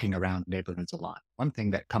been walking around neighborhoods a lot. One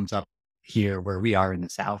thing that comes up here where we are in the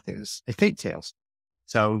South is estate sales.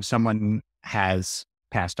 So someone has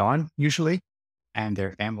passed on usually, and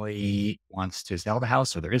their family wants to sell the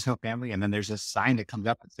house, or there is no family. And then there's a sign that comes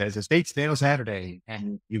up that says estate sale Saturday,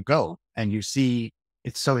 and you go and you see,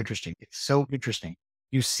 it's so interesting. It's so interesting.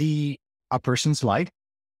 You see a person's life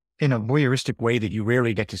in a voyeuristic way that you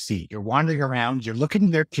rarely get to see. You're wandering around, you're looking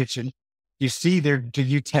in their kitchen, you see their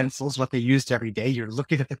utensils, what they used every day. You're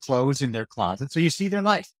looking at the clothes in their closet. So you see their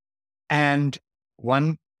life. And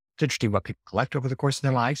one It's interesting what people collect over the course of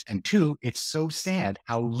their lives. And two, it's so sad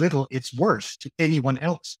how little it's worth to anyone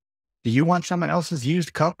else. Do you want someone else's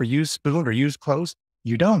used cup or used spoon or used clothes?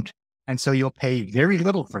 You don't. And so you'll pay very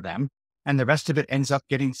little for them. And the rest of it ends up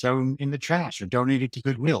getting thrown in the trash or donated to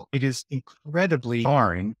Goodwill. It is incredibly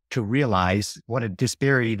jarring to realize what a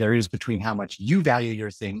disparity there is between how much you value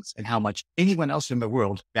your things and how much anyone else in the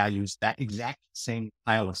world values that exact same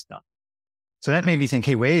pile of stuff. So that made me think,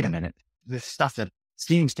 hey, wait a minute. This stuff that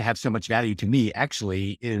seems to have so much value to me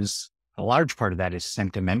actually is a large part of that is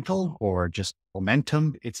sentimental or just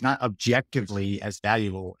momentum. It's not objectively as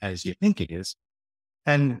valuable as you think it is.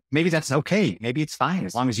 And maybe that's okay. Maybe it's fine.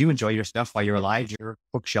 As long as you enjoy your stuff while you're alive, your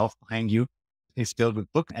bookshelf behind you is filled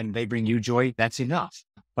with books and they bring you joy. That's enough.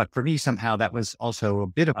 But for me, somehow that was also a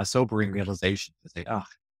bit of a sobering realization to say, oh,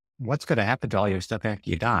 what's going to happen to all your stuff after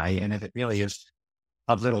you die? And if it really is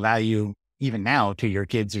of little value, even now to your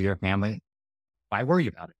kids or your family, why worry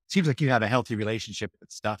about it? Seems like you have a healthy relationship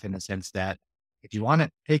with stuff in the sense that if you want it,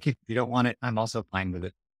 take it. If you don't want it, I'm also fine with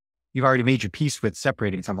it. You've already made your peace with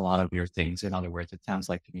separating from a lot of your things. In other words, it sounds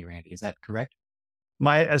like to me, Randy, is that correct?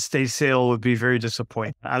 My estate sale would be very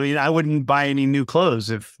disappointing. I mean, I wouldn't buy any new clothes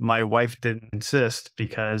if my wife didn't insist,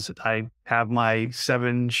 because I have my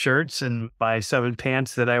 7 shirts and my 7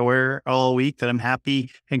 pants that I wear all week that I'm happy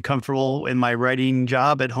and comfortable in my writing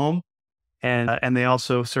job at home. And they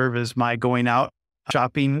also serve as my going out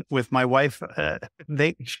shopping with my wife,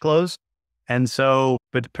 clothes. And so,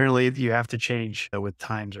 but apparently you have to change with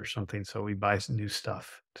times or something. So we buy some new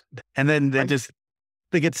stuff, and then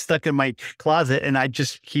they get stuck in my closet, and I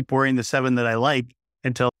just keep wearing the 7 that I like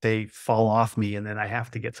until they fall off me. And then I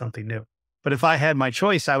have to get something new. But if I had my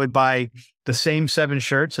choice, I would buy the same 7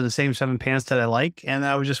 shirts and the same 7 pants that I like. And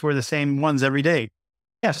I would just wear the same ones every day.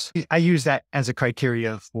 Yes. I use that as a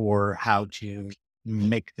criteria for how to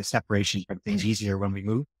make the separation from things easier when we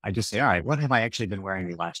move. I just say, all right, what have I actually been wearing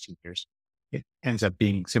the last 2 years? It ends up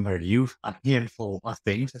being similar to you, a handful of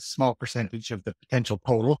things, a small percentage of the potential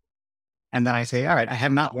total. And then I say, all right, I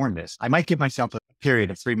have not worn this. I might give myself a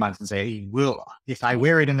period of 3 months and say, hey, if I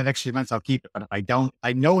wear it in the next few months, I'll keep it. But if I don't,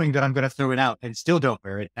 I knowing that I'm going to throw it out and still don't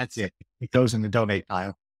wear it, that's it. It goes in the donate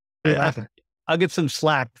pile. I'll get some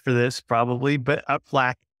slack for this probably, but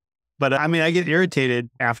I mean, I get irritated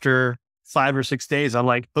after 5 or 6 days. I'm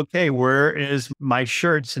like, okay, where is my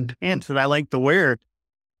shirts and pants that I like to wear?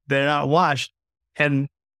 They're not washed, and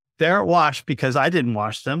they aren't washed because I didn't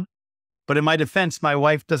wash them. But in my defense, my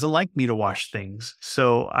wife doesn't like me to wash things.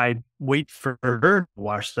 So I wait for her to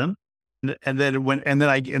wash them. And then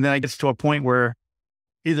I get to a point where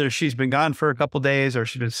either she's been gone for a couple of days or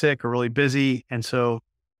she's been sick or really busy. And so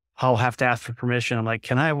I'll have to ask for permission. I'm like,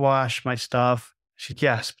 can I wash my stuff? She's,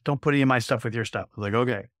 yes, but don't put any of my stuff with your stuff. I'm like,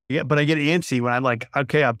 okay. Yeah, but I get antsy when I'm like,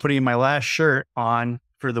 okay, I'm putting my last shirt on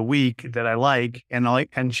for the week that I like.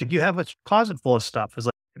 And she, you have a closet full of stuff. It's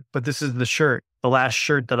like, but this is the last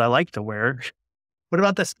shirt that I like to wear. What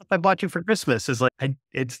about the stuff I bought you for Christmas? It's like,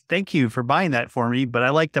 it's thank you for buying that for me, but I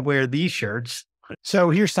like to wear these shirts. So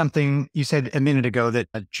here's something you said a minute ago that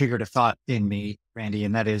triggered a thought in me, Randy,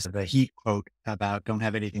 and that is the Heat quote about don't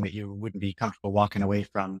have anything that you wouldn't be comfortable walking away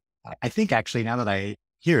from. I think actually now that I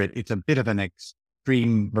hear it, it's a bit of an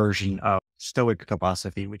extreme version of Stoic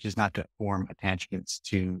philosophy, which is not to form attachments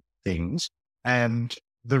to things. And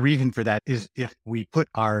the reason for that is if we put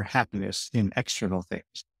our happiness in external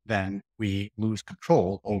things, then we lose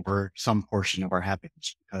control over some portion of our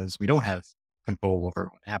happiness because we don't have control over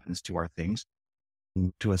what happens to our things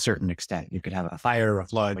to a certain extent. You could have a fire, a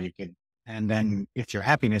flood, and then if your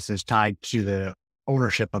happiness is tied to the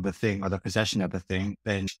ownership of the thing or the possession of the thing,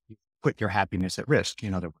 then you put your happiness at risk.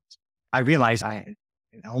 In other words, I realize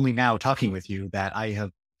only now talking with you that I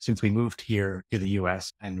have, since we moved here to the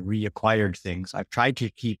US and reacquired things, I've tried to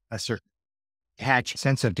keep a certain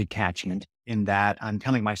sense of detachment in that I'm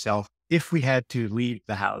telling myself, if we had to leave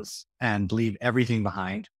the house and leave everything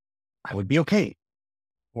behind, I would be okay.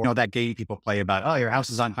 Or that game people play about, oh, your house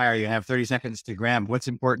is on fire. You have 30 seconds to grab. What's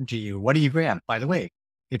important to you? What do you grab? By the way,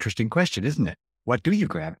 interesting question, isn't it? What do you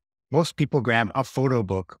grab? Most people grab a photo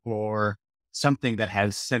book or something that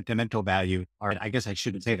has sentimental value. Or I guess I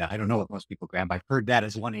shouldn't say that. I don't know what most people grab. I've heard that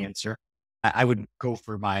as one answer. I would go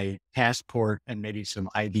for my passport and maybe some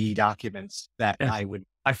ID documents that I would.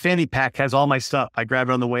 My fanny pack has all my stuff. I grab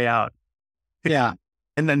it on the way out. Yeah.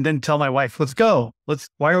 And then tell my wife, let's go.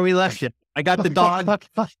 Why are we left yet? I got the dog.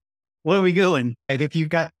 What are we doing? And if you've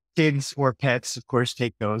got kids or pets, of course,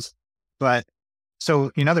 take those. But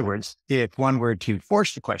so in other words, if one were to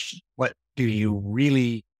force the question, what do you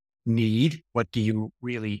really need? What do you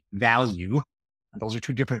really value? Those are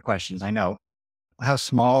 2 different questions. I know. How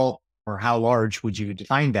small or how large would you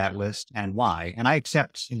define that list and why? And I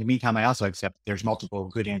accept, in the meantime, I also accept there's multiple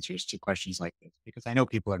good answers to questions like this because I know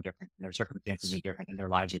people are different and their circumstances are different and their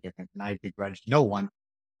lives are different. And I begrudge no one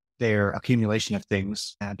their accumulation of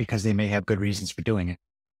things because they may have good reasons for doing it.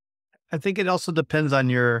 I think it also depends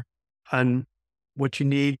on what you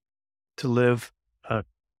need to live a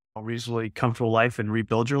reasonably comfortable life and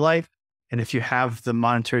rebuild your life. And if you have the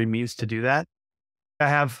monetary means to do that, I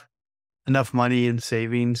have enough money in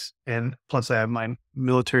savings, and plus I have my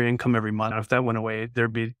military income every month. If that went away,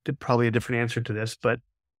 there'd be probably a different answer to this, but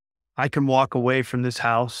I can walk away from this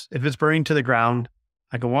house. If it's burning to the ground,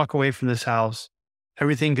 I can walk away from this house.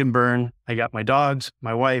 Everything can burn. I got my dogs,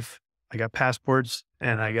 my wife, I got passports,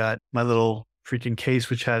 and I got my little freaking case,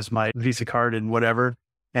 which has my Visa card and whatever.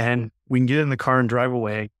 And we can get in the car and drive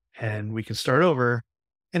away and we can start over.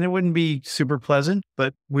 And it wouldn't be super pleasant,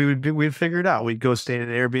 but we'd figure it out. We'd go stay at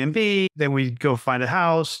an Airbnb, then we'd go find a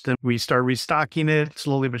house, then we start restocking it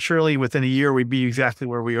slowly but surely. Within a year, we'd be exactly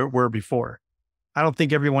where we were before. I don't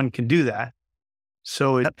think everyone can do that.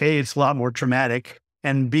 So A, it's a lot more traumatic,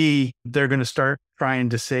 and B, they're going to start trying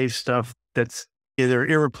to save stuff that's either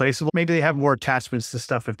irreplaceable. Maybe they have more attachments to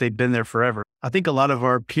stuff if they've been there forever. I think a lot of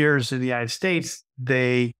our peers in the United States,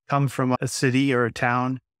 they come from a city or a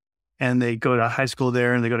town and they go to high school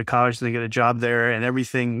there and they go to college and they get a job there and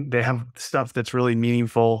everything. They have stuff that's really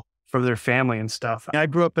meaningful for their family and stuff. I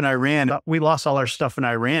grew up in Iran. We lost all our stuff in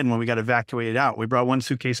Iran when we got evacuated out. We brought one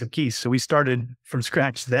suitcase of keys. So we started from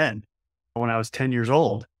scratch then when I was 10 years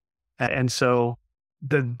old. And so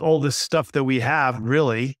the oldest stuff that we have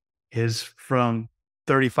really is from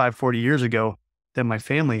 35, 40 years ago that my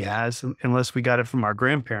family has, unless we got it from our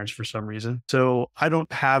grandparents for some reason. So I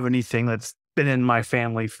don't have anything that's been in my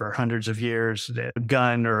family for hundreds of years, a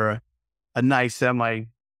gun or a knife that my,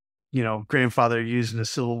 grandfather used in the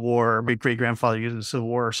Civil War, or my great grandfather used in the Civil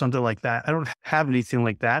War or something like that. I don't have anything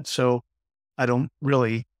like that. So I don't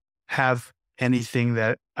really have anything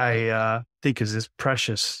that I think is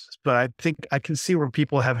precious, but I think I can see where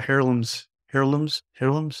people have heirlooms.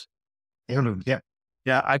 Yeah.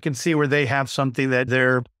 Yeah. I can see where they have something that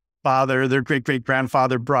their great great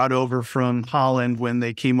grandfather brought over from Holland when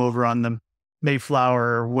they came over on the Mayflower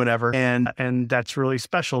or whatever. And that's really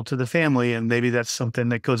special to the family. And maybe that's something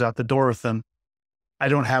that goes out the door with them. I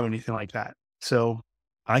don't have anything like that. So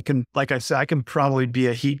I can, like I said, I can probably be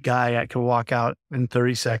a heat guy. I can walk out in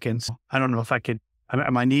 30 seconds. I don't know if I could,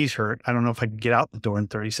 my knees hurt. I don't know if I could get out the door in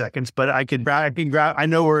 30 seconds, but I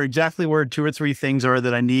know exactly where 2 or 3 things are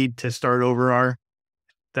that I need to start over are.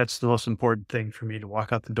 That's the most important thing for me, to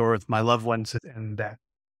walk out the door with my loved ones and that.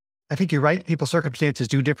 I think you're right. People's circumstances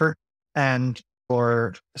do differ. And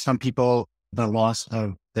for some people, the loss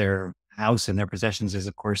of their house and their possessions is,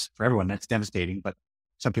 of course, for everyone, that's devastating. But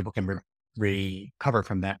some people can recover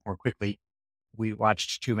from that more quickly. We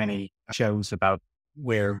watched too many shows about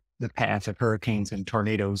where the paths of hurricanes and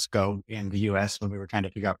tornadoes go in the U.S. when we were trying to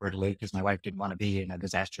figure out where to live because my wife didn't want to be in a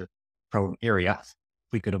disaster-prone area.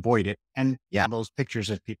 We could avoid it. And yeah, those pictures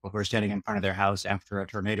of people who are standing in front of their house after a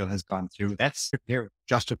tornado has gone through, they're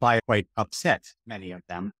justified, quite upset, many of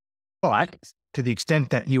them. But to the extent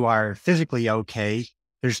that you are physically okay,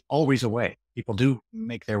 there's always a way. People do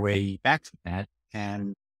make their way back from that.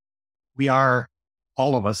 And we are,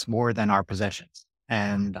 all of us, more than our possessions.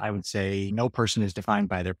 And I would say no person is defined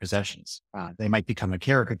by their possessions. They might become a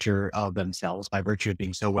caricature of themselves by virtue of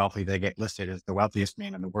being so wealthy, they get listed as the wealthiest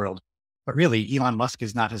man in the world. But really, Elon Musk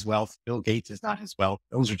is not his wealth. Bill Gates is not his wealth.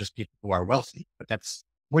 Those are just people who are wealthy. But that's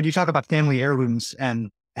when you talk about family heirlooms and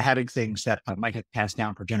having things that might have passed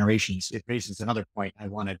down for generations, it raises another point I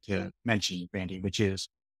wanted to mention, Randy, which is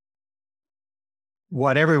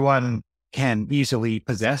what everyone can easily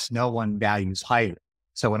possess, no one values highly.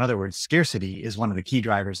 So in other words, scarcity is one of the key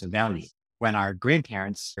drivers of value. When our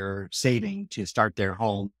grandparents are saving to start their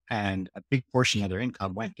home and a big portion of their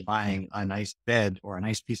income went to buying a nice bed or a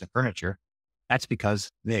nice piece of furniture, that's because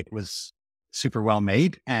it was super well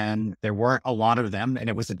made and there weren't a lot of them. And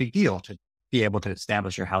it was a big deal to be able to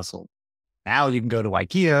establish your household. Now you can go to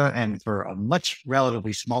IKEA and for a much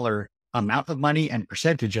relatively smaller amount of money and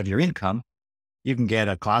percentage of your income, you can get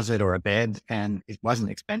a closet or a bed, and it wasn't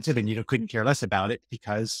expensive and you couldn't care less about it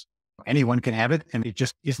because anyone can have it and it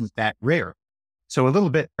just isn't that rare. So a little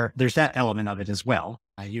bit, there's that element of it as well.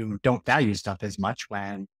 You don't value stuff as much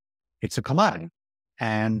when it's a commodity,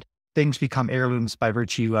 and things become heirlooms by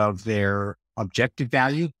virtue of their objective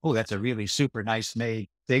value. Oh, that's a really super nice made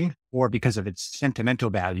thing. Or because of its sentimental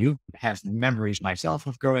value, it has memories myself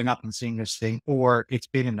of growing up and seeing this thing, or it's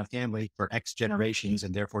been in the family for X generations.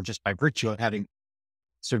 And therefore, just by virtue of having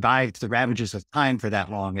survived the ravages of time for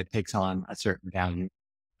that long, it takes on a certain value.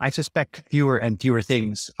 I suspect fewer and fewer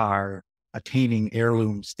things are attaining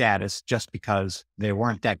heirloom status just because they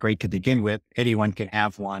weren't that great to begin with. Anyone can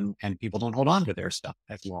have one, and people don't hold on to their stuff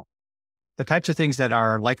as well. The types of things that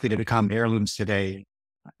are likely to become heirlooms today,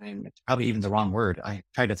 and it's probably even the wrong word. I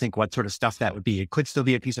try to think what sort of stuff that would be. It could still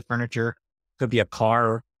be a piece of furniture, could be a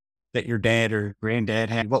car that your dad or granddad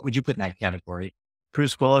had. What would you put in that category?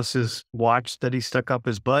 Bruce Willis's watch that he stuck up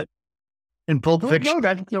his butt in Pulp Fiction. No,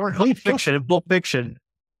 that's Pulp Fiction. In Pulp Fiction.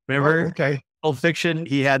 Remember? Okay. Pulp Fiction.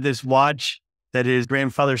 He had this watch that his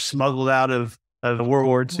grandfather smuggled out of World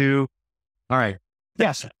War II. All right.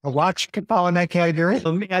 Yes. A watch could fall in that category.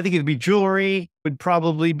 I think it'd be jewelry would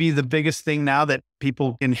probably be the biggest thing now that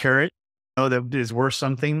people inherit. That is worth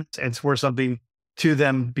something. It's worth something to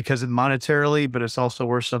them because of monetarily, but it's also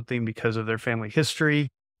worth something because of their family history.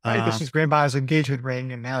 Right, this is grandpa's engagement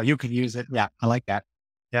ring, and now you can use it. Yeah, I like that.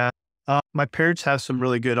 Yeah. My parents have some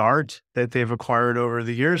really good art that they've acquired over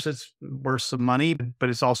the years. It's worth some money, but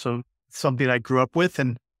it's also something I grew up with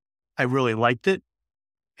and I really liked it.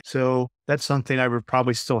 So that's something I would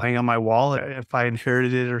probably still hang on my wall if I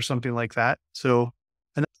inherited it or something like that. So,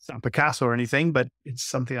 and it's not Picasso or anything, but it's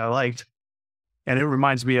something I liked. And it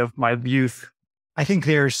reminds me of my youth. I think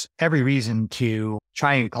there's every reason to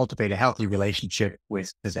try and cultivate a healthy relationship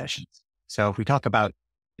with possessions. So if we talk about,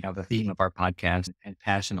 the theme of our podcast and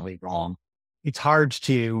passionately wrong, it's hard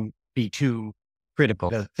to be too critical.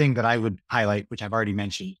 The thing that I would highlight, which I've already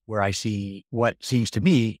mentioned, where I see what seems to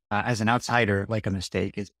me as an outsider like a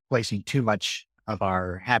mistake, is placing too much of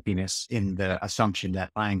our happiness in the assumption that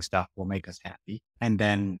buying stuff will make us happy. And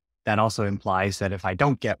then that also implies that if I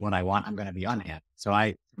don't get what I want, I'm going to be unhappy. So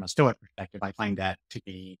from a Stoic perspective, I find that to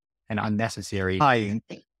be an unnecessary high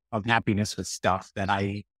of happiness with stuff that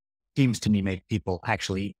seems to me make people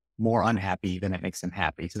actually more unhappy than it makes them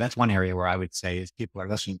happy. So that's one area where I would say is people are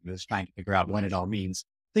listening to this, trying to figure out what it all means.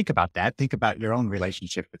 Think about that. Think about your own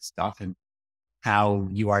relationship with stuff and how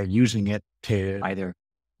you are using it to either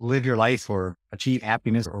live your life or achieve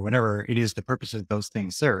happiness or whatever it is the purposes those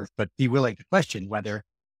things serve, but be willing to question whether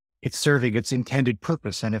it's serving its intended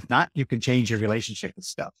purpose. And if not, you can change your relationship with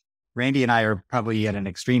stuff. Randy and I are probably at an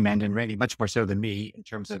extreme end, and Randy much more so than me in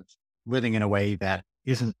terms of living in a way that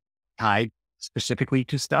isn't tied specifically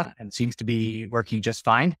to stuff and seems to be working just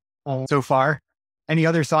fine so far. Any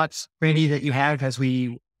other thoughts, Randy, that you have as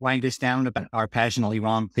we wind this down about our passionately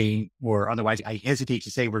wrong theme? Or otherwise, I hesitate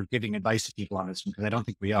to say we're giving advice to people on this one because I don't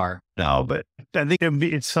think we are. No, but I think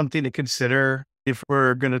it's something to consider if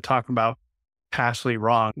we're going to talk about passionately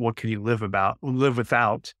wrong. What can you live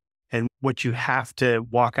without, and what you have to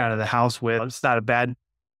walk out of the house with? It's not a bad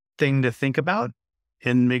thing to think about,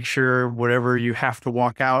 and make sure whatever you have to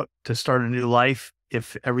walk out to start a new life,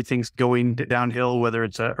 if everything's going downhill, whether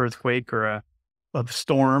it's an earthquake or a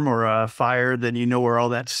storm or a fire, then you know where all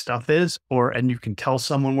that stuff is, and you can tell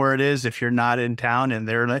someone where it is if you're not in town and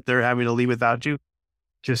they're having to leave without you.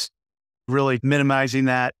 Just really minimizing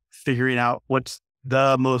that, figuring out what's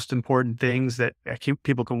the most important things that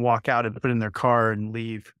people can walk out and put in their car and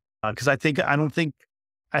leave. Because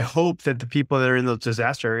I hope that the people that are in those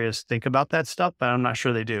disaster areas think about that stuff, but I'm not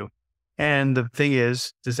sure they do. And the thing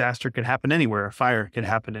is, disaster can happen anywhere. A fire can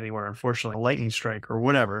happen anywhere. Unfortunately, a lightning strike or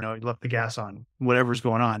whatever, you left the gas on, whatever's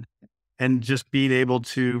going on. And just being able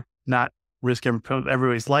to not risk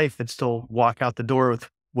everybody's life and still walk out the door with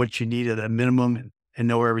what you need at a minimum and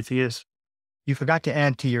know where everything is. You forgot to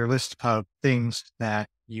add to your list of things that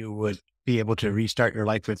you would be able to restart your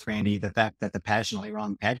life with, Randy, the fact that the Passionately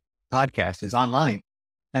Wrong podcast is online.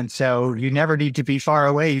 And so you never need to be far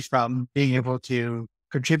away from being able to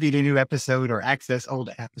contribute a new episode or access old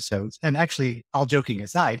episodes. And actually, all joking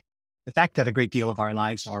aside, the fact that a great deal of our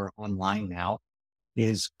lives are online now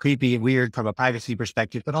is creepy and weird from a privacy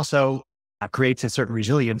perspective, but also creates a certain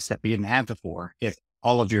resilience that we didn't have before. If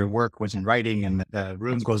all of your work was in writing and the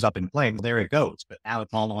room goes up in flames, there it goes. But now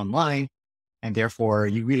it's all online. And therefore,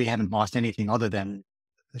 you really haven't lost anything other than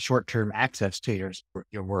the short-term access to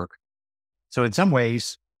your work. So in some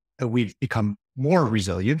ways, we've become more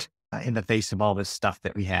resilient in the face of all this stuff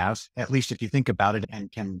that we have, at least if you think about it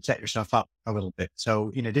and can set yourself up a little bit.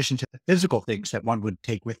 So in addition to the physical things that one would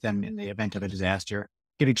take with them in the event of a disaster,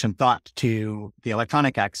 giving some thought to the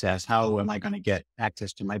electronic access. How am I going to get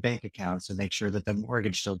access to my bank accounts and make sure that the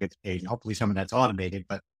mortgage still gets paid? And hopefully some of that's automated,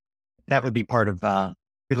 but that would be part of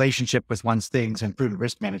relationship with one's things and prudent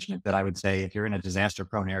risk management that I would say, if you're in a disaster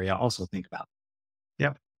prone area, also think about.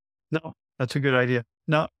 Yep. No, that's a good idea.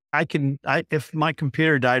 No, if my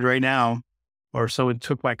computer died right now, or someone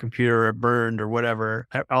took my computer or burned or whatever,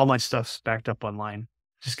 all my stuff's backed up online.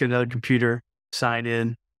 Just get another computer, sign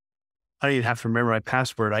in. I don't even have to remember my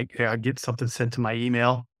password. I get something sent to my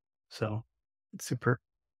email So it's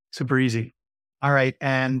super easy. All right.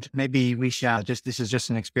 And maybe we shall this is just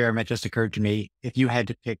an experiment, just occurred to me. If you had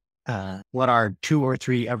to pick, what are two or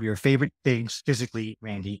three of your favorite things physically,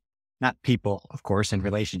 Randy? Not people, of course, and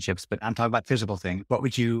relationships, but I'm talking about physical things. What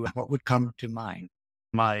would come to mind?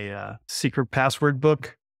 My secret password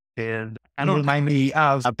book. And I You don't, remind me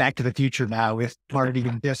of Back to the Future now with Marty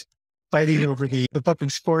and just fighting over the fucking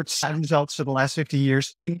sports results for the last 50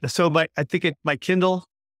 years. so my Kindle,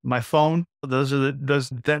 my phone, those are there's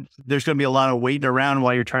going to be a lot of waiting around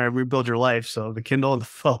while you're trying to rebuild your life. So the Kindle and the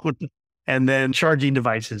phone and then charging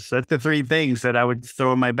devices. That's the three things that I would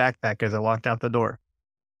throw in my backpack as I walked out the door.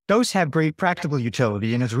 Those have great practical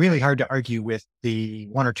utility, and it's really hard to argue with the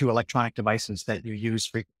one or two electronic devices that you use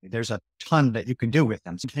frequently. There's a ton that you can do with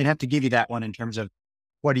them. So I'd have to give you that one in terms of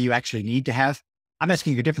what do you actually need to have. I'm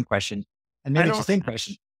asking you a different question, and maybe it's the same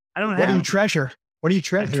question. I don't What do you treasure? What do you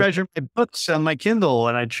treasure? I treasure my books on my Kindle,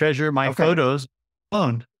 and I treasure my photos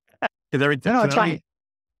on my phone. No, it's fine.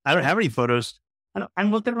 I don't have any photos.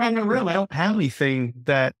 I'm looking around the room. I don't have anything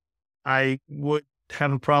that I would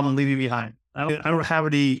have a problem leaving behind. I don't have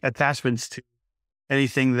any attachments to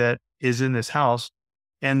anything that is in this house.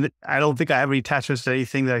 And I don't think I have any attachments to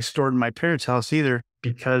anything that I stored in my parents' house either,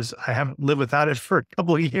 because I haven't lived without it for a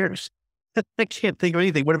couple of years. I can't think of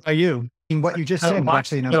anything. What about you? What you just said,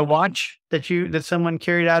 actually, a watch that someone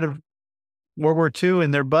carried out of World War II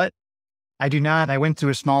in their butt? I do not. I went through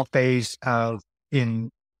a small phase of in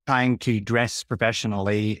trying to dress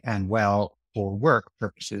professionally and well for work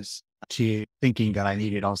purposes, to thinking that I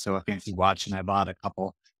needed also a fancy watch, and I bought a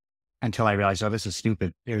couple until I realized, oh, this is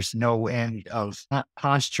stupid. There's no end of not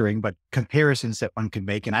posturing, but comparisons that one could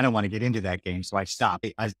make. And I don't want to get into that game. So I stopped.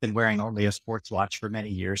 I've been wearing only a sports watch for many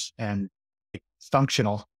years, and it's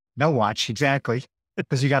functional. No watch, exactly.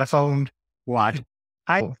 Because you got a phone watch.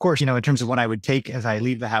 Of course, in terms of what I would take as I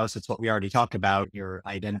leave the house, it's what we already talked about, your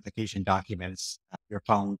identification documents, your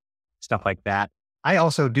phone, stuff like that. I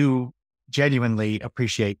also do genuinely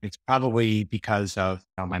appreciate, it's probably because of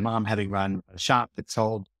my mom having run a shop that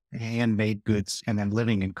sold handmade goods, and then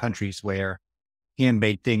living in countries where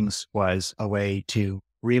handmade things was a way to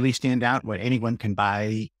really stand out. When anyone can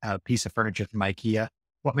buy a piece of furniture from IKEA,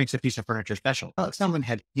 what makes a piece of furniture special? Well, if someone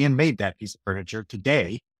had handmade that piece of furniture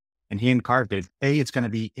today and hand carved it, A, it's going to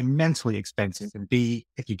be immensely expensive, and B,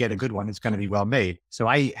 if you get a good one, it's going to be well made. So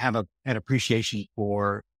I have an appreciation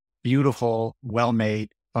for beautiful, well-made,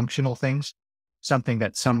 functional things, something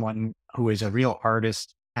that someone who is a real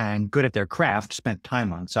artist and good at their craft spent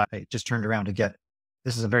time on. So I just turned around to get,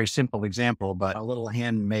 this is a very simple example, but a little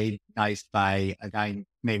handmade knife by a guy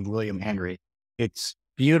named William Henry. It's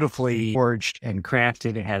beautifully forged and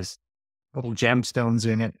crafted. It has little gemstones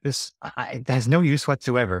in it. It has no use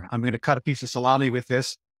whatsoever. I'm going to cut a piece of salami with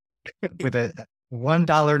this, with a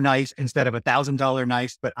 $1 knife instead of $1,000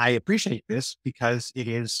 knife. But I appreciate this because it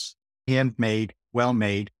is handmade, well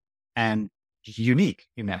made, and unique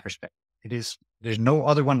in that respect. There's no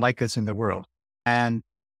other one like this in the world. And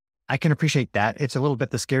I can appreciate that. It's a little bit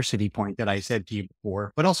the scarcity point that I said to you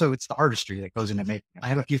before, but also it's the artistry that goes into making it. I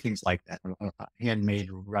have a few things like that. Handmade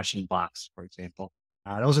Russian blocks, for example.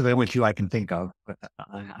 Those are the only two I can think of. But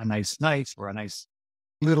a nice knife or a nice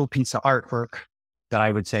little piece of artwork that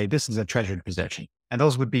I would say this is a treasured possession. And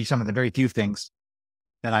those would be some of the very few things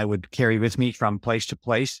that I would carry with me from place to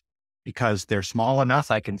place, because they're small enough.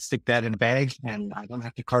 I can stick that in a bag and I don't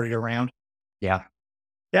have to cart it around. Yeah.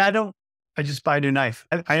 Yeah, I just buy a new knife.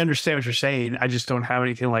 I understand what you're saying. I just don't have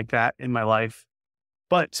anything like that in my life.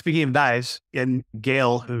 But speaking of knives, and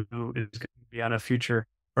Gail, who is going to be on a future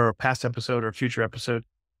or a past episode or a future episode,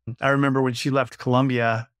 I remember when she left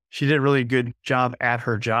Columbia, she did a really good job at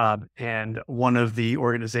her job. And one of the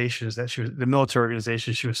organizations the military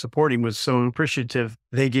organization she was supporting was so appreciative.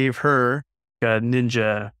 They gave her a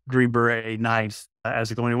Ninja Green Beret knife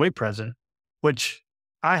as a going away present, which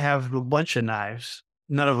I have a bunch of knives.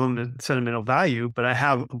 None of them is sentimental value, but I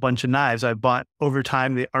have a bunch of knives I bought over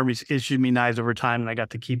time. The Army's issued me knives over time, and I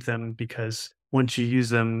got to keep them because once you use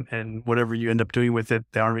them and whatever you end up doing with it,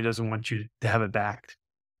 the Army doesn't want you to have it back.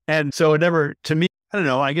 And so to me, I don't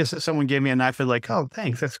know, I guess if someone gave me a knife, I'd like, oh,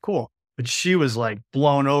 thanks, that's cool. But she was like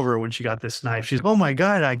blown over when she got this knife. She's, oh my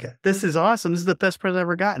God, this is awesome. This is the best present I've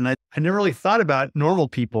ever gotten. I never really thought about normal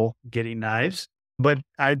people getting knives, but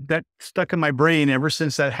that stuck in my brain ever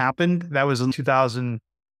since that happened. That was in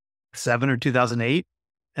 2007 or 2008.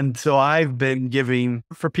 And so I've been giving,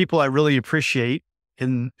 for people I really appreciate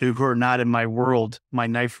who are not in my world, my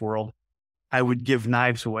knife world, I would give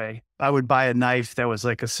knives away. I would buy a knife that was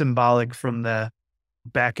like a symbolic from the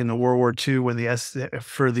back in the World War II when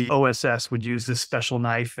for the OSS would use this special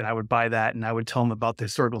knife, and I would buy that and I would tell them about the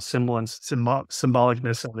historical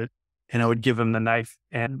symbolicness of it. And I would give them the knife,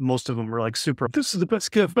 and most of them were like, this is the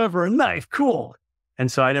best gift ever, a knife, cool.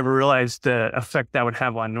 And so I never realized the effect that would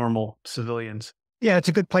have on normal civilians. Yeah, it's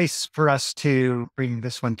a good place for us to bring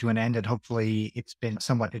this one to an end. And hopefully it's been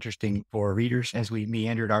somewhat interesting for readers as we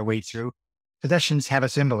meandered our way through. Possessions have a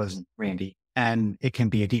symbolism, Randy, and it can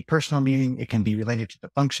be a deep personal meaning. It can be related to the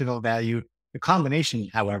functional value. The combination,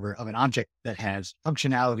 however, of an object that has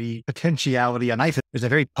functionality, potentiality, a knife is a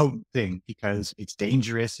very potent thing because it's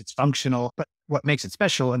dangerous, it's functional. But what makes it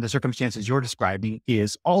special in the circumstances you're describing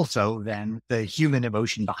is also then the human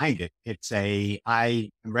emotion behind it. I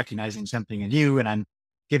am recognizing something in you and I'm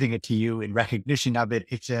giving it to you in recognition of it.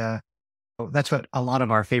 That's what a lot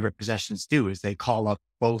of our favorite possessions do, is they call up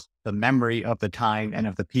both the memory of the time and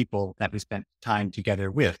of the people that we spent time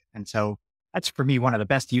together with. And so that's, for me, one of the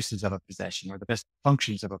best uses of a possession, or the best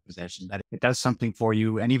functions of a possession, that it does something for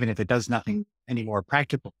you. And even if it does nothing any more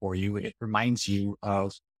practical for you, it reminds you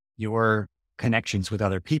of your connections with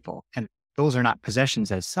other people. And those are not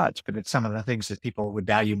possessions as such, but it's some of the things that people would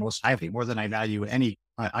value most highly, more than I value any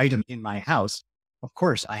item in my house. Of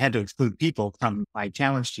course, I had to exclude people from my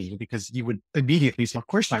challenge to you, because you would immediately say, of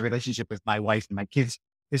course, my relationship with my wife and my kids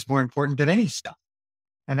is more important than any stuff.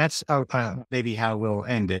 And that's maybe how we'll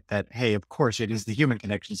end it, that, hey, of course, it is the human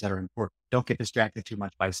connections that are important. Don't get distracted too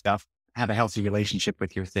much by stuff. Have a healthy relationship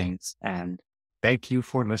with your things. And thank you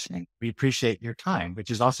for listening. We appreciate your time,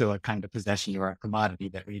 which is also a kind of possession or a commodity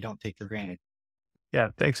that we don't take for granted. Yeah.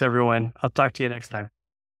 Thanks, everyone. I'll talk to you next time.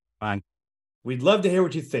 Bye. We'd love to hear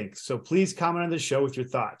what you think, so please comment on the show with your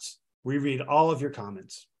thoughts. We read all of your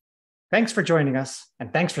comments. Thanks for joining us,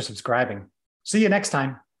 and thanks for subscribing. See you next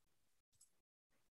time.